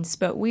migraines,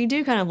 but we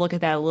do kind of look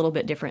at that a little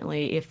bit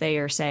differently if they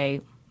are,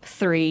 say,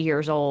 3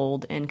 years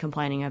old and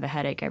complaining of a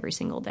headache every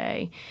single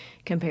day,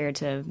 compared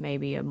to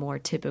maybe a more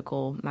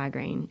typical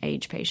migraine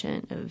age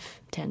patient of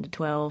 10 to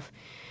 12.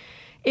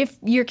 If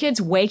your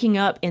kid's waking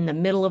up in the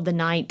middle of the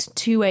night,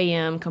 2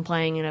 a.m.,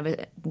 complaining of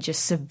a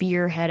just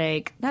severe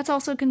headache, that's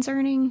also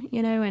concerning,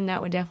 and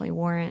that would definitely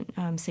warrant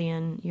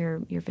seeing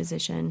your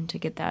physician to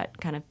get that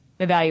kind of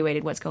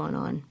evaluated, what's going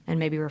on, and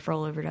maybe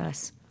referral over to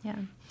us. Yeah.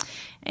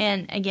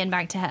 And again,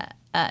 back to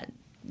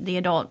the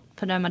adult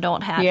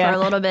hat for a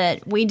little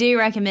bit. We do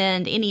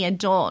recommend any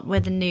adult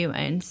with a new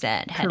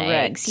onset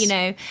headaches.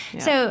 Correct.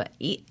 So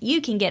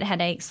you can get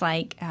headaches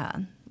like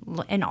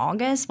in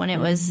August when it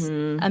was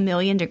a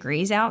million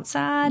degrees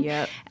outside.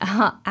 Yep.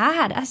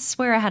 I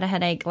swear I had a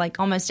headache like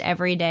almost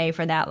every day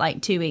for that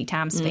 2-week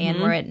time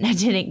span where it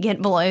didn't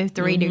get below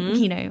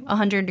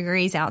 100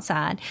 degrees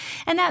outside.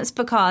 And that's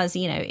because,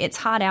 it's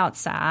hot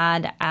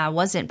outside. I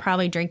wasn't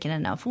probably drinking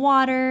enough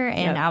water,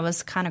 and I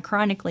was kind of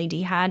chronically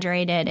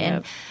dehydrated.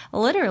 And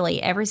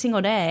literally every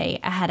single day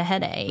I had a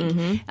headache.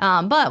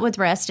 But with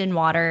rest and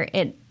water,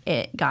 it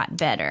got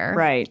better.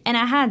 Right. And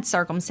I had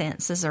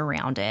circumstances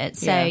around it.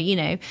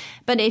 So,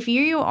 but if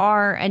you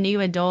are a new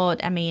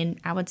adult,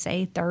 I would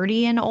say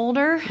 30 and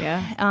older,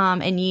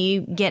 and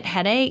you get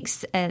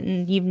headaches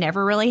and you've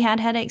never really had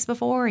headaches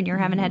before and you're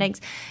having headaches,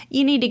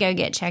 you need to go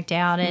get checked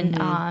out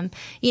and,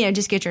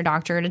 just get your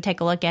doctor to take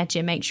a look at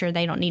you, make sure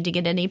they don't need to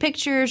get any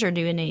pictures or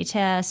do any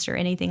tests or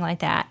anything like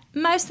that.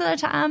 Most of the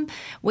time,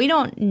 we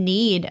don't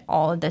need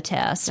all of the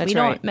tests. Most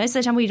of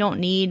the time, we don't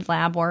need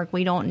lab work.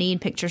 We don't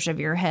need pictures of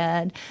your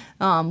head.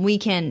 We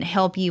can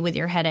help you with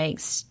your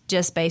headaches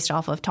just based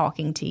off of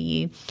talking to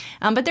you.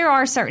 But there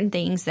are certain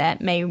things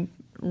that may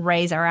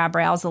raise our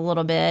eyebrows a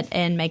little bit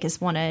and make us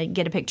want to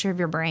get a picture of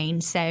your brain.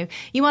 So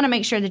you want to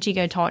make sure that you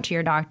go talk to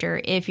your doctor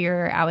if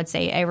you're, I would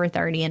say, over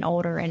 30 and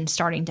older and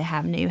starting to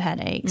have new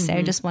headaches.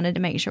 So just wanted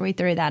to make sure we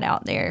threw that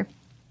out there.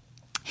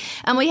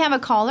 We have a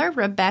caller,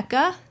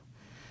 Rebecca.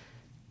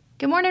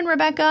 Good morning,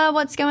 Rebecca.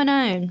 What's going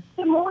on?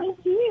 Good morning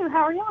to you.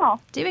 How are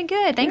y'all? Doing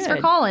good. Thanks for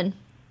calling.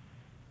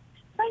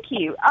 Thank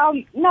you.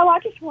 No, I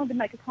just wanted to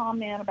make a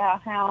comment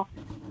about how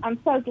I'm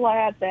so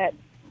glad that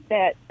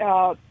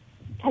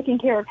taking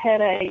care of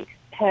headaches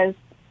has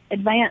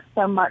advanced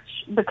so much,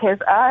 because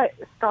I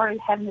started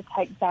having to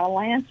take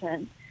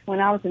Dilantin when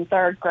I was in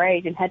third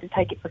grade and had to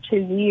take it for 2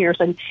 years,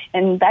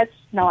 and that's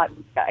not.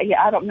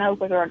 I don't know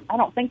whether I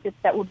don't think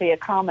that would be a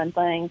common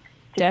thing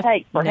to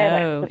take for headaches.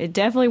 No, it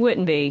definitely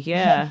wouldn't be.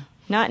 Yeah,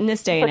 not in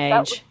this day and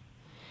age.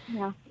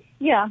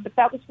 Yeah, but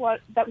that was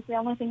the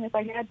only thing that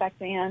they had back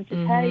then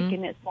to take,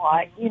 and it's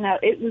like,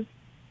 it was.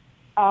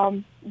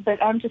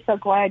 But I'm just so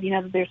glad,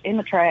 that there's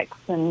Imitrex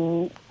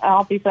and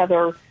all these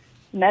other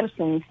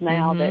medicines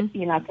now that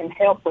can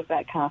help with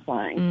that kind of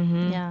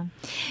thing.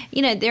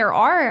 Yeah, there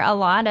are a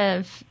lot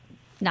of.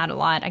 Not a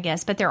lot, I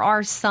guess, but there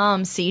are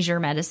some seizure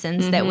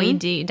medicines that we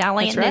do.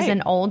 Dilantin is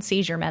an old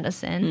seizure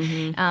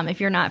medicine,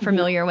 if you're not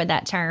familiar with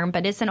that term.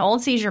 But it's an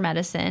old seizure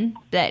medicine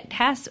that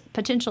has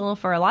potential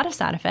for a lot of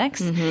side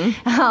effects.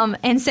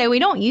 And so we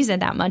don't use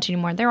it that much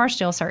anymore. There are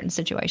still certain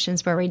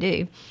situations where we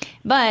do.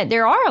 But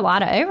there are a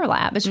lot of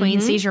overlap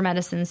between seizure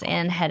medicines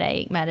and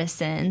headache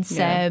medicines.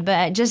 So,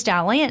 but just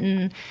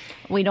Dilantin,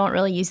 we don't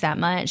really use that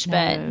much. No.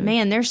 But,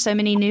 man, there's so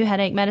many new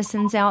headache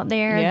medicines out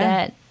there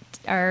that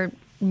are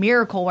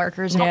miracle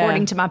workers,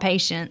 according to my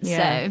patients. So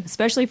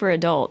especially for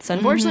adults.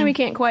 Unfortunately, we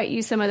can't quite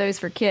use some of those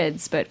for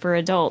kids, but for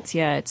adults,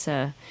 it's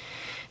a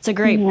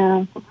great.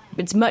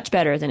 It's much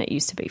better than it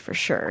used to be, for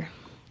sure.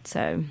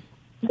 So,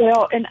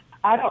 well, and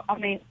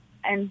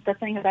and the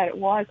thing about it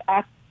was,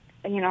 I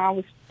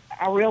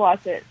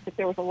realized that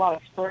there was a lot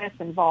of stress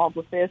involved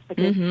with this,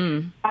 because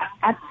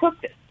I took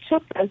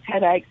those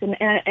headaches,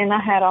 and I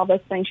had all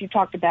those things you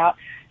talked about.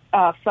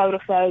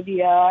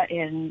 Photophobia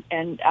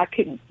and I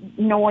couldn't,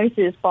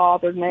 noises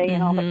bothered me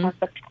and all that kind of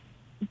stuff.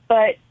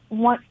 But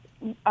once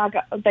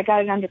they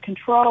got it under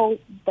control,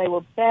 they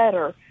were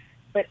better.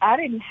 but I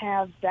didn't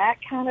have that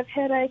kind of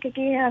headache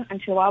again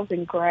until I was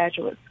in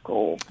graduate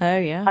school. Oh,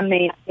 yeah. I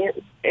mean,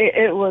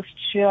 it was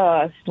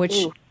just...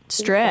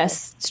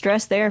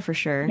 Stress there for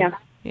sure. Yeah.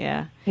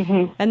 Yeah.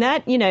 Mm-hmm. And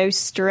that,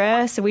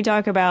 stress, we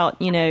talk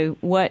about,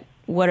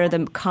 what are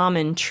the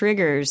common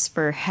triggers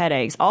for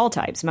headaches, all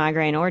types,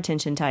 migraine or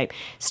tension type.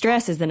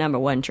 Stress is the number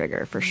one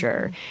trigger for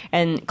sure.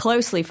 And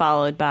closely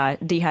followed by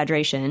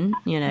dehydration,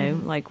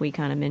 like we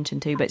kind of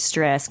mentioned too. But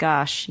stress,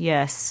 gosh,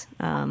 yes,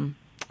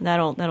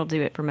 that'll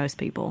do it for most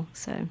people.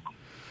 So,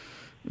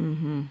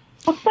 Well,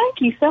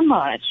 thank you so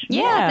much.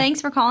 Yeah,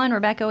 thanks for calling,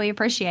 Rebecca. We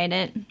appreciate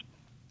it.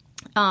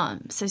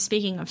 So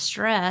speaking of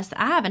stress,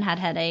 I haven't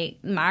had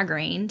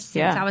migraines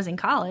since I was in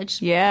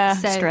college. Yeah,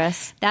 so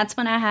stress. That's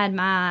when I had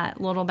my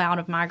little bout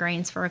of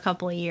migraines for a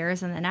couple of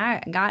years, and then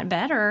I got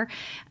better.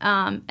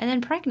 And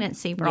then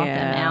pregnancy brought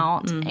them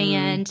out,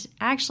 and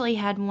I actually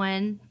had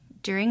one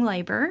during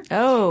labor.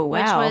 Oh,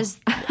 wow.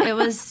 It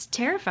was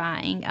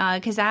terrifying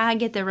because I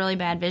get the really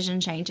bad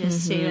vision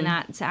changes too, and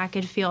I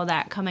could feel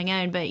that coming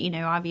on. But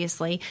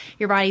obviously,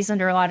 your body's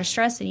under a lot of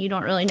stress, and you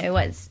don't really know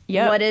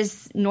what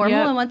is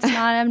normal and what's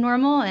not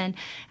abnormal. And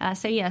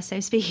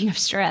so speaking of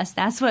stress,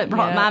 that's what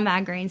brought my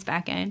migraines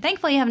back on.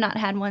 Thankfully, I have not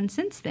had one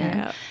since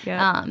then.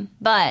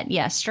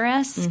 But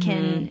stress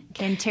can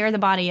tear the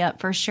body up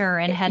for sure,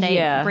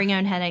 and bring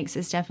on headaches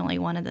is definitely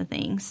one of the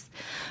things.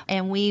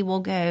 And we will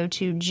go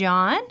to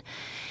John.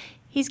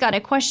 He's got a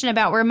question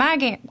about where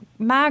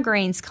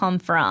migraines come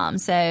from.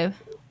 So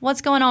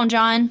what's going on,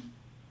 John?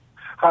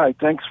 Hi,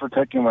 thanks for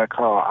taking my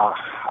call.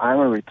 I'm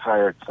a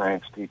retired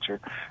science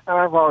teacher, and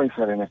I've always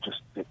had an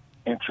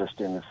interest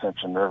in the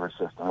central nervous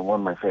system, and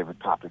one of my favorite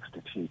topics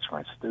to teach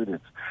my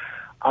students.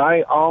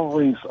 I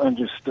always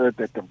understood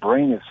that the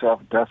brain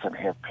itself doesn't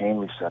have pain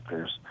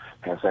receptors.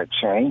 Has that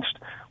changed?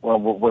 Well,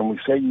 when we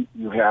say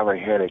you have a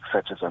headache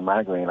such as a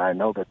migraine, I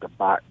know that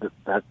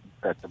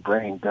the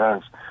brain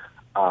does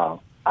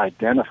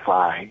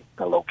identify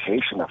the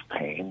location of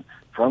pain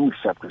from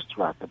receptors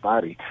throughout the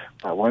body.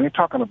 But when you're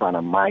talking about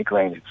a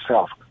migraine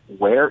itself,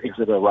 where is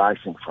it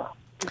arising from?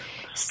 Is it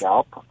the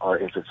scalp, or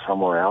is it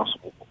somewhere else?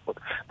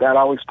 That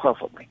always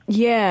puzzled me.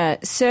 Yeah.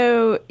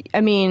 So,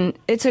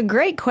 it's a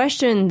great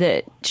question.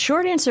 That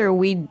short answer,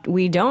 we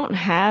don't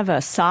have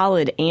a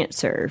solid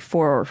answer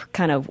for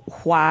kind of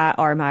why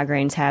are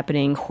migraines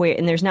happening,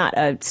 and there's not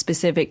a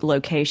specific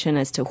location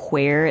as to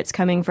where it's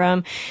coming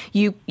from.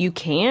 You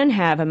can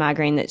have a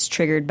migraine that's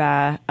triggered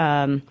by,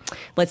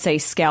 let's say,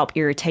 scalp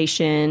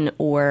irritation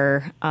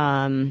or,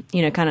 kind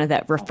of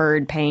that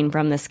referred pain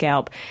from the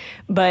scalp.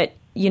 But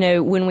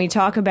when we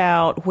talk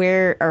about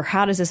where or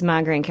how does this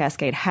migraine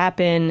cascade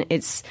happen,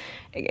 it's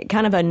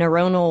kind of a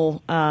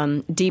neuronal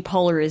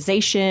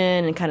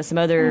depolarization and kind of some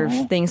other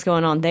things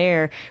going on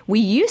there. We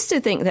used to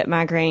think that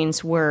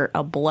migraines were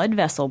a blood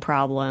vessel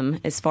problem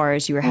as far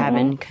as you were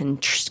having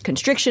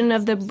constriction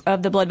of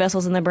the blood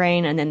vessels in the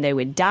brain, and then they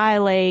would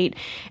dilate,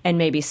 and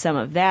maybe some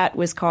of that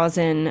was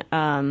causing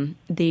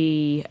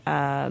the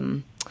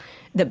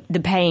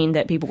pain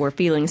that people were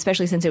feeling,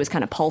 especially since it was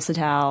kind of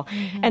pulsatile.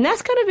 And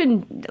that's kind of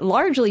been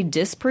largely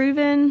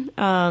disproven.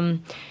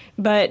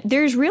 But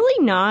there's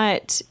really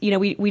not,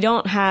 we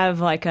don't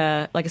have like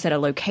I said, a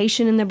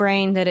location in the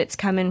brain that it's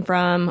coming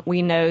from.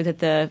 We know that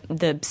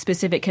the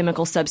specific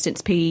chemical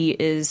substance P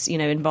is,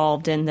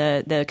 involved in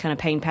the kind of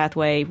pain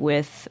pathway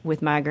with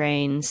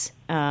migraines.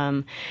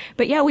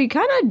 But yeah, we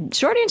kind of,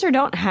 short answer,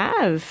 don't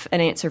have an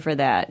answer for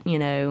that,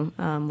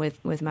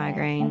 with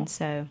migraines.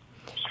 So.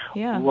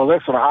 Yeah. Well,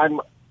 listen,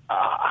 I'm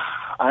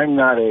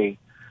not a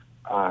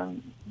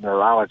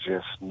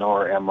neurologist,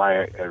 nor am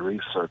I a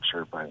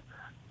researcher, but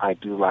I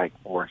do like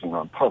working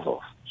on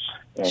puzzles.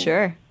 And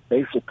sure.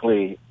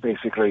 Basically,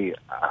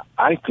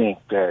 I think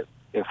that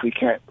if we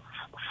can't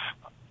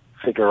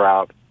figure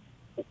out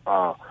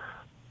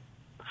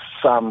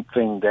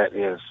something that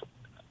is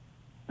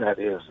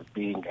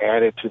being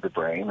added to the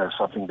brain, or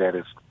something that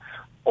is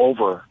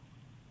over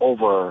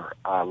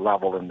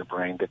level in the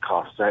brain that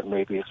causes that.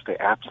 Maybe it's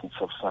the absence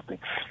of something.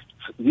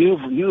 You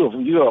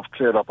have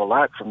cleared up a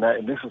lot from that,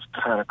 and this is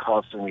kind of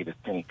causing me to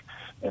think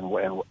and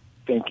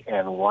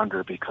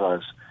wonder,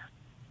 because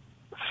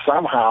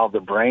somehow the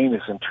brain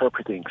is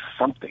interpreting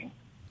something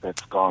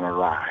that's gone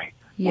awry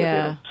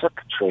within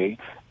circuitry,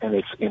 and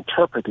it's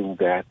interpreting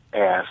that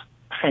as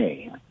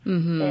pain,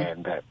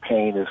 and that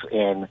pain is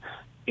in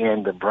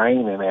the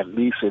brain, and at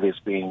least it is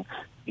being.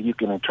 You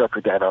can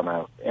interpret that on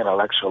an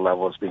intellectual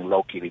level as being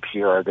located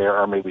here or there,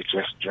 or maybe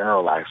just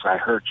generalized. I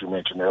heard you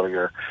mention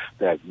earlier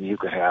that you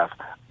could have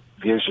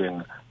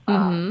vision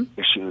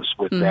issues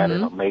with that,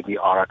 and maybe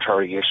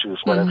auditory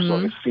issues, whatever. So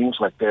it seems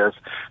like there's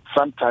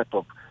some type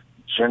of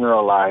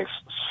generalized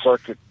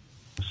circuit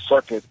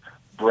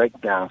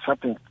breakdown,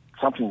 something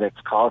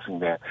that's causing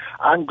that.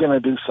 I'm going to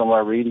do some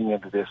more reading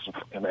into this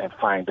and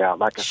find out.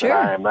 Like I said,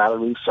 I am not a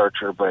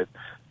researcher, but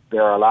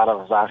there are a lot of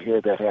us out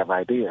here that have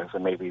ideas,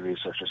 and maybe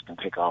researchers can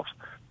take off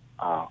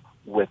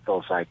with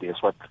those ideas.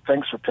 But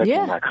thanks for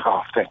taking my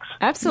call. Thanks.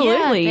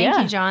 Absolutely.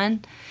 Thank you,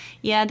 John.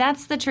 Yeah,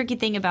 that's the tricky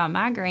thing about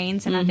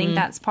migraines, and I think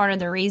that's part of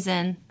the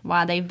reason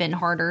why they've been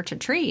harder to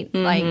treat.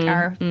 Like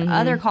our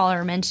other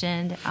caller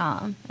mentioned,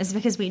 is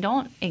because we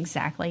don't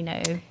exactly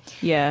know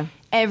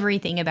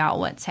everything about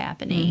what's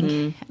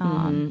happening.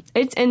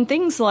 It's and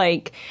things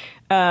like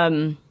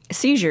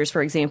seizures,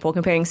 for example,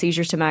 comparing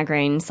seizures to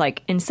migraines,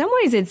 like in some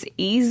ways it's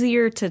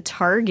easier to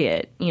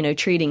target,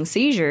 treating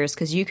seizures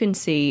because you can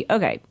see,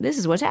 okay, this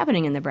is what's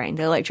happening in the brain.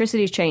 The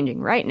electricity is changing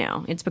right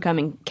now. It's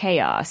becoming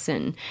chaos,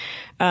 and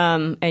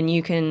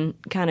you can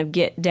kind of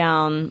get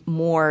down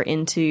more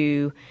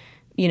into,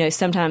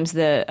 sometimes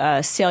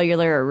the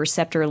cellular or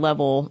receptor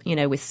level,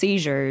 with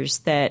seizures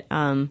that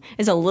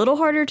is a little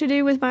harder to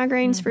do with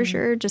migraines for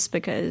sure, just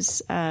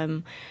because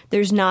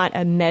there's not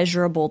a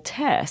measurable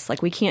test.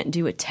 Like we can't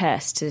do a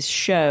test to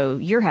show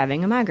you're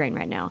having a migraine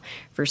right now.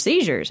 For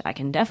seizures, I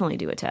can definitely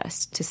do a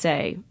test to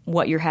say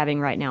what you're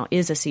having right now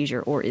is a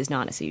seizure or is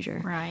not a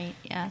seizure. Right,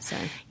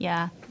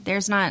 yeah.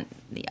 There's not,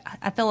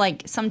 I feel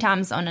like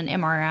sometimes on an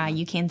MRI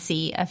you can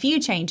see a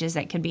few changes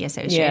that could be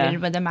associated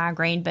with a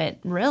migraine, but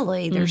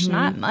really there's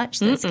not much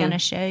that's going to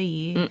show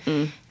you.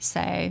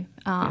 So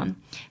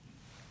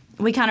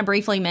we kind of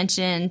briefly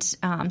mentioned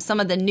some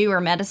of the newer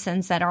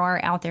medicines that are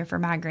out there for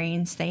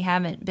migraines. They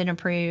haven't been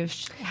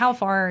approved. How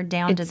far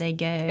down do they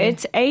go?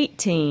 It's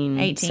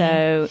 18.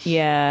 So,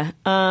 yeah.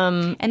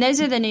 And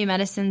those are the new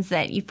medicines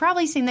that you've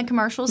probably seen the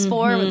commercials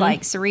for with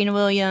like Serena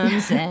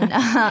Williams and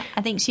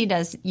I think she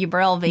does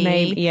Ubrelvy.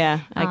 Maybe,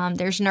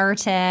 there's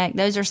Nurtec.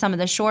 Those are some of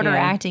the shorter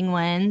acting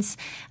ones.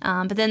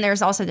 But then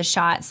there's also the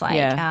shots like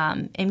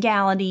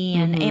Emgality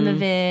and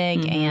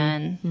Aimovig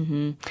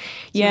and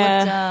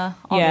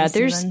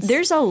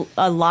there's a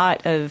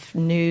lot of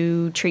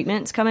new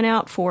treatments coming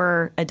out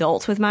for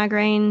adults with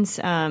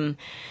migraines, and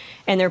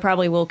there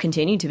probably will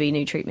continue to be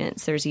new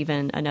treatments. There's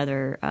even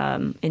another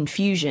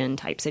infusion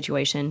type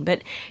situation.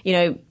 But,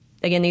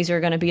 again, these are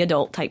going to be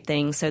adult type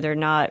things, so they're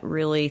not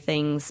really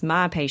things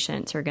my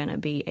patients are going to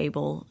be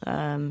able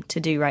to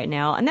do right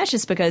now. And that's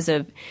just because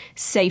of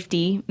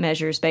safety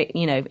measures,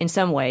 in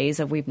some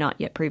ways we've not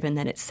yet proven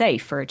that it's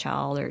safe for a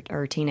child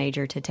or a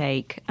teenager to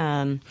take.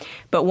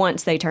 But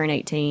once they turn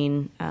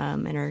 18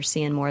 and are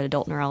seeing more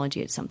adult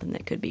neurology, it's something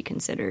that could be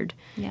considered.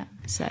 Yeah.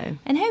 So,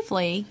 and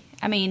hopefully,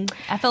 I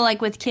feel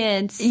like with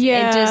kids, it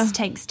just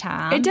takes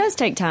time. It does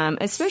take time,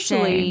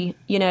 especially,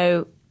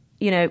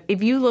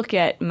 if you look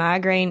at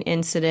migraine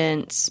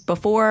incidents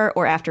before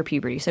or after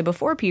puberty. So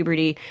before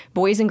puberty,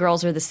 boys and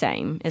girls are the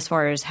same as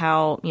far as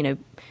how,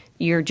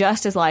 you're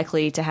just as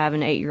likely to have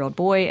an 8-year-old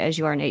boy as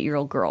you are an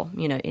 8-year-old girl,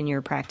 in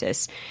your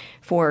practice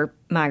for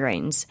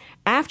migraines.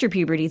 After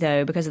puberty,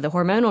 though, because of the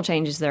hormonal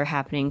changes that are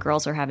happening,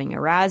 girls are having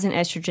a rise in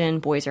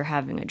estrogen, boys are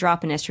having a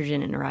drop in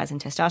estrogen and a rise in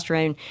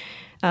testosterone.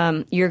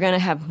 You're going to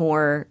have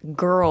more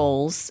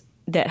girls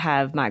that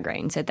have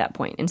migraines at that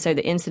point. And so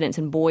the incidence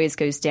in boys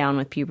goes down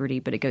with puberty,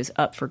 but it goes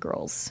up for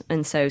girls.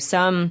 And so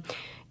some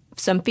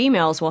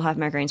females will have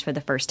migraines for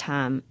the first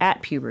time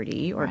at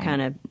puberty or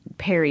kind of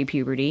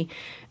peri-puberty.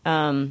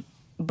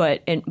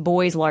 But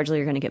boys largely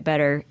are going to get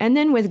better. And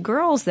then with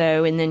girls,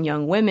 though, and then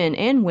young women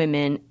and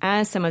women,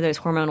 as some of those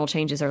hormonal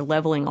changes are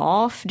leveling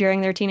off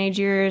during their teenage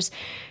years,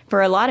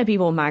 for a lot of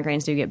people,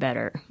 migraines do get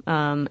better.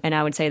 And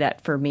I would say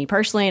that for me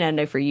personally, and I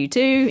know for you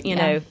too,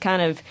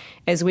 kind of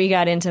as we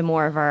got into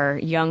more of our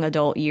young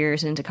adult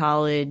years into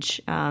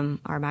college,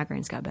 our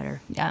migraines got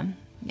better.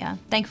 Yeah,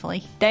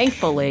 thankfully.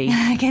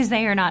 Because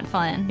they are not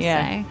fun.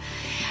 Yeah. So.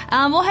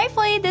 Well,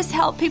 hopefully this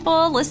helped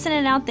people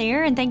listening out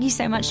there, and thank you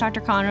so much,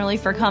 Dr. Connerly,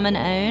 for coming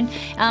on.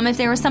 If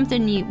there was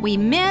something we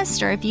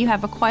missed, or if you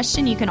have a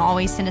question, you can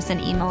always send us an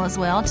email as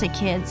well to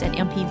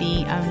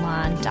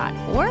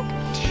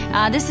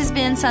kids@mpbonline.org. This has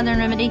been Southern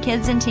Remedy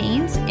Kids and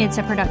Teens. It's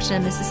a production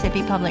of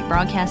Mississippi Public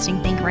Broadcasting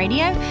Think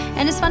Radio,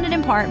 and is funded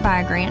in part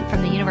by a grant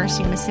from the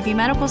University of Mississippi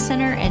Medical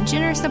Center and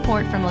generous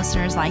support from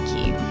listeners like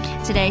you.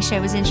 Today's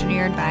show was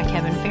engineered by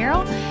Kevin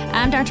Farrell.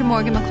 I'm Dr.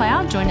 Morgan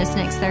McLeod. Join us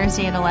next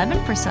Thursday at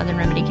 11 for Southern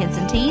Remedy Kids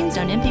and Teens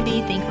on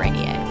MPB Think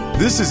Radio.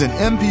 This is an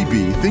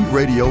MPB Think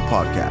Radio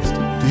podcast.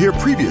 To hear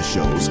previous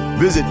shows,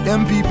 visit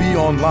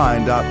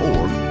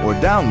mpbonline.org or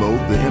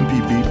download the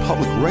MPB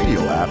Public Radio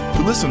app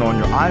to listen on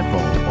your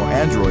iPhone or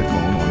Android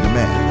phone on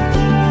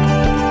demand.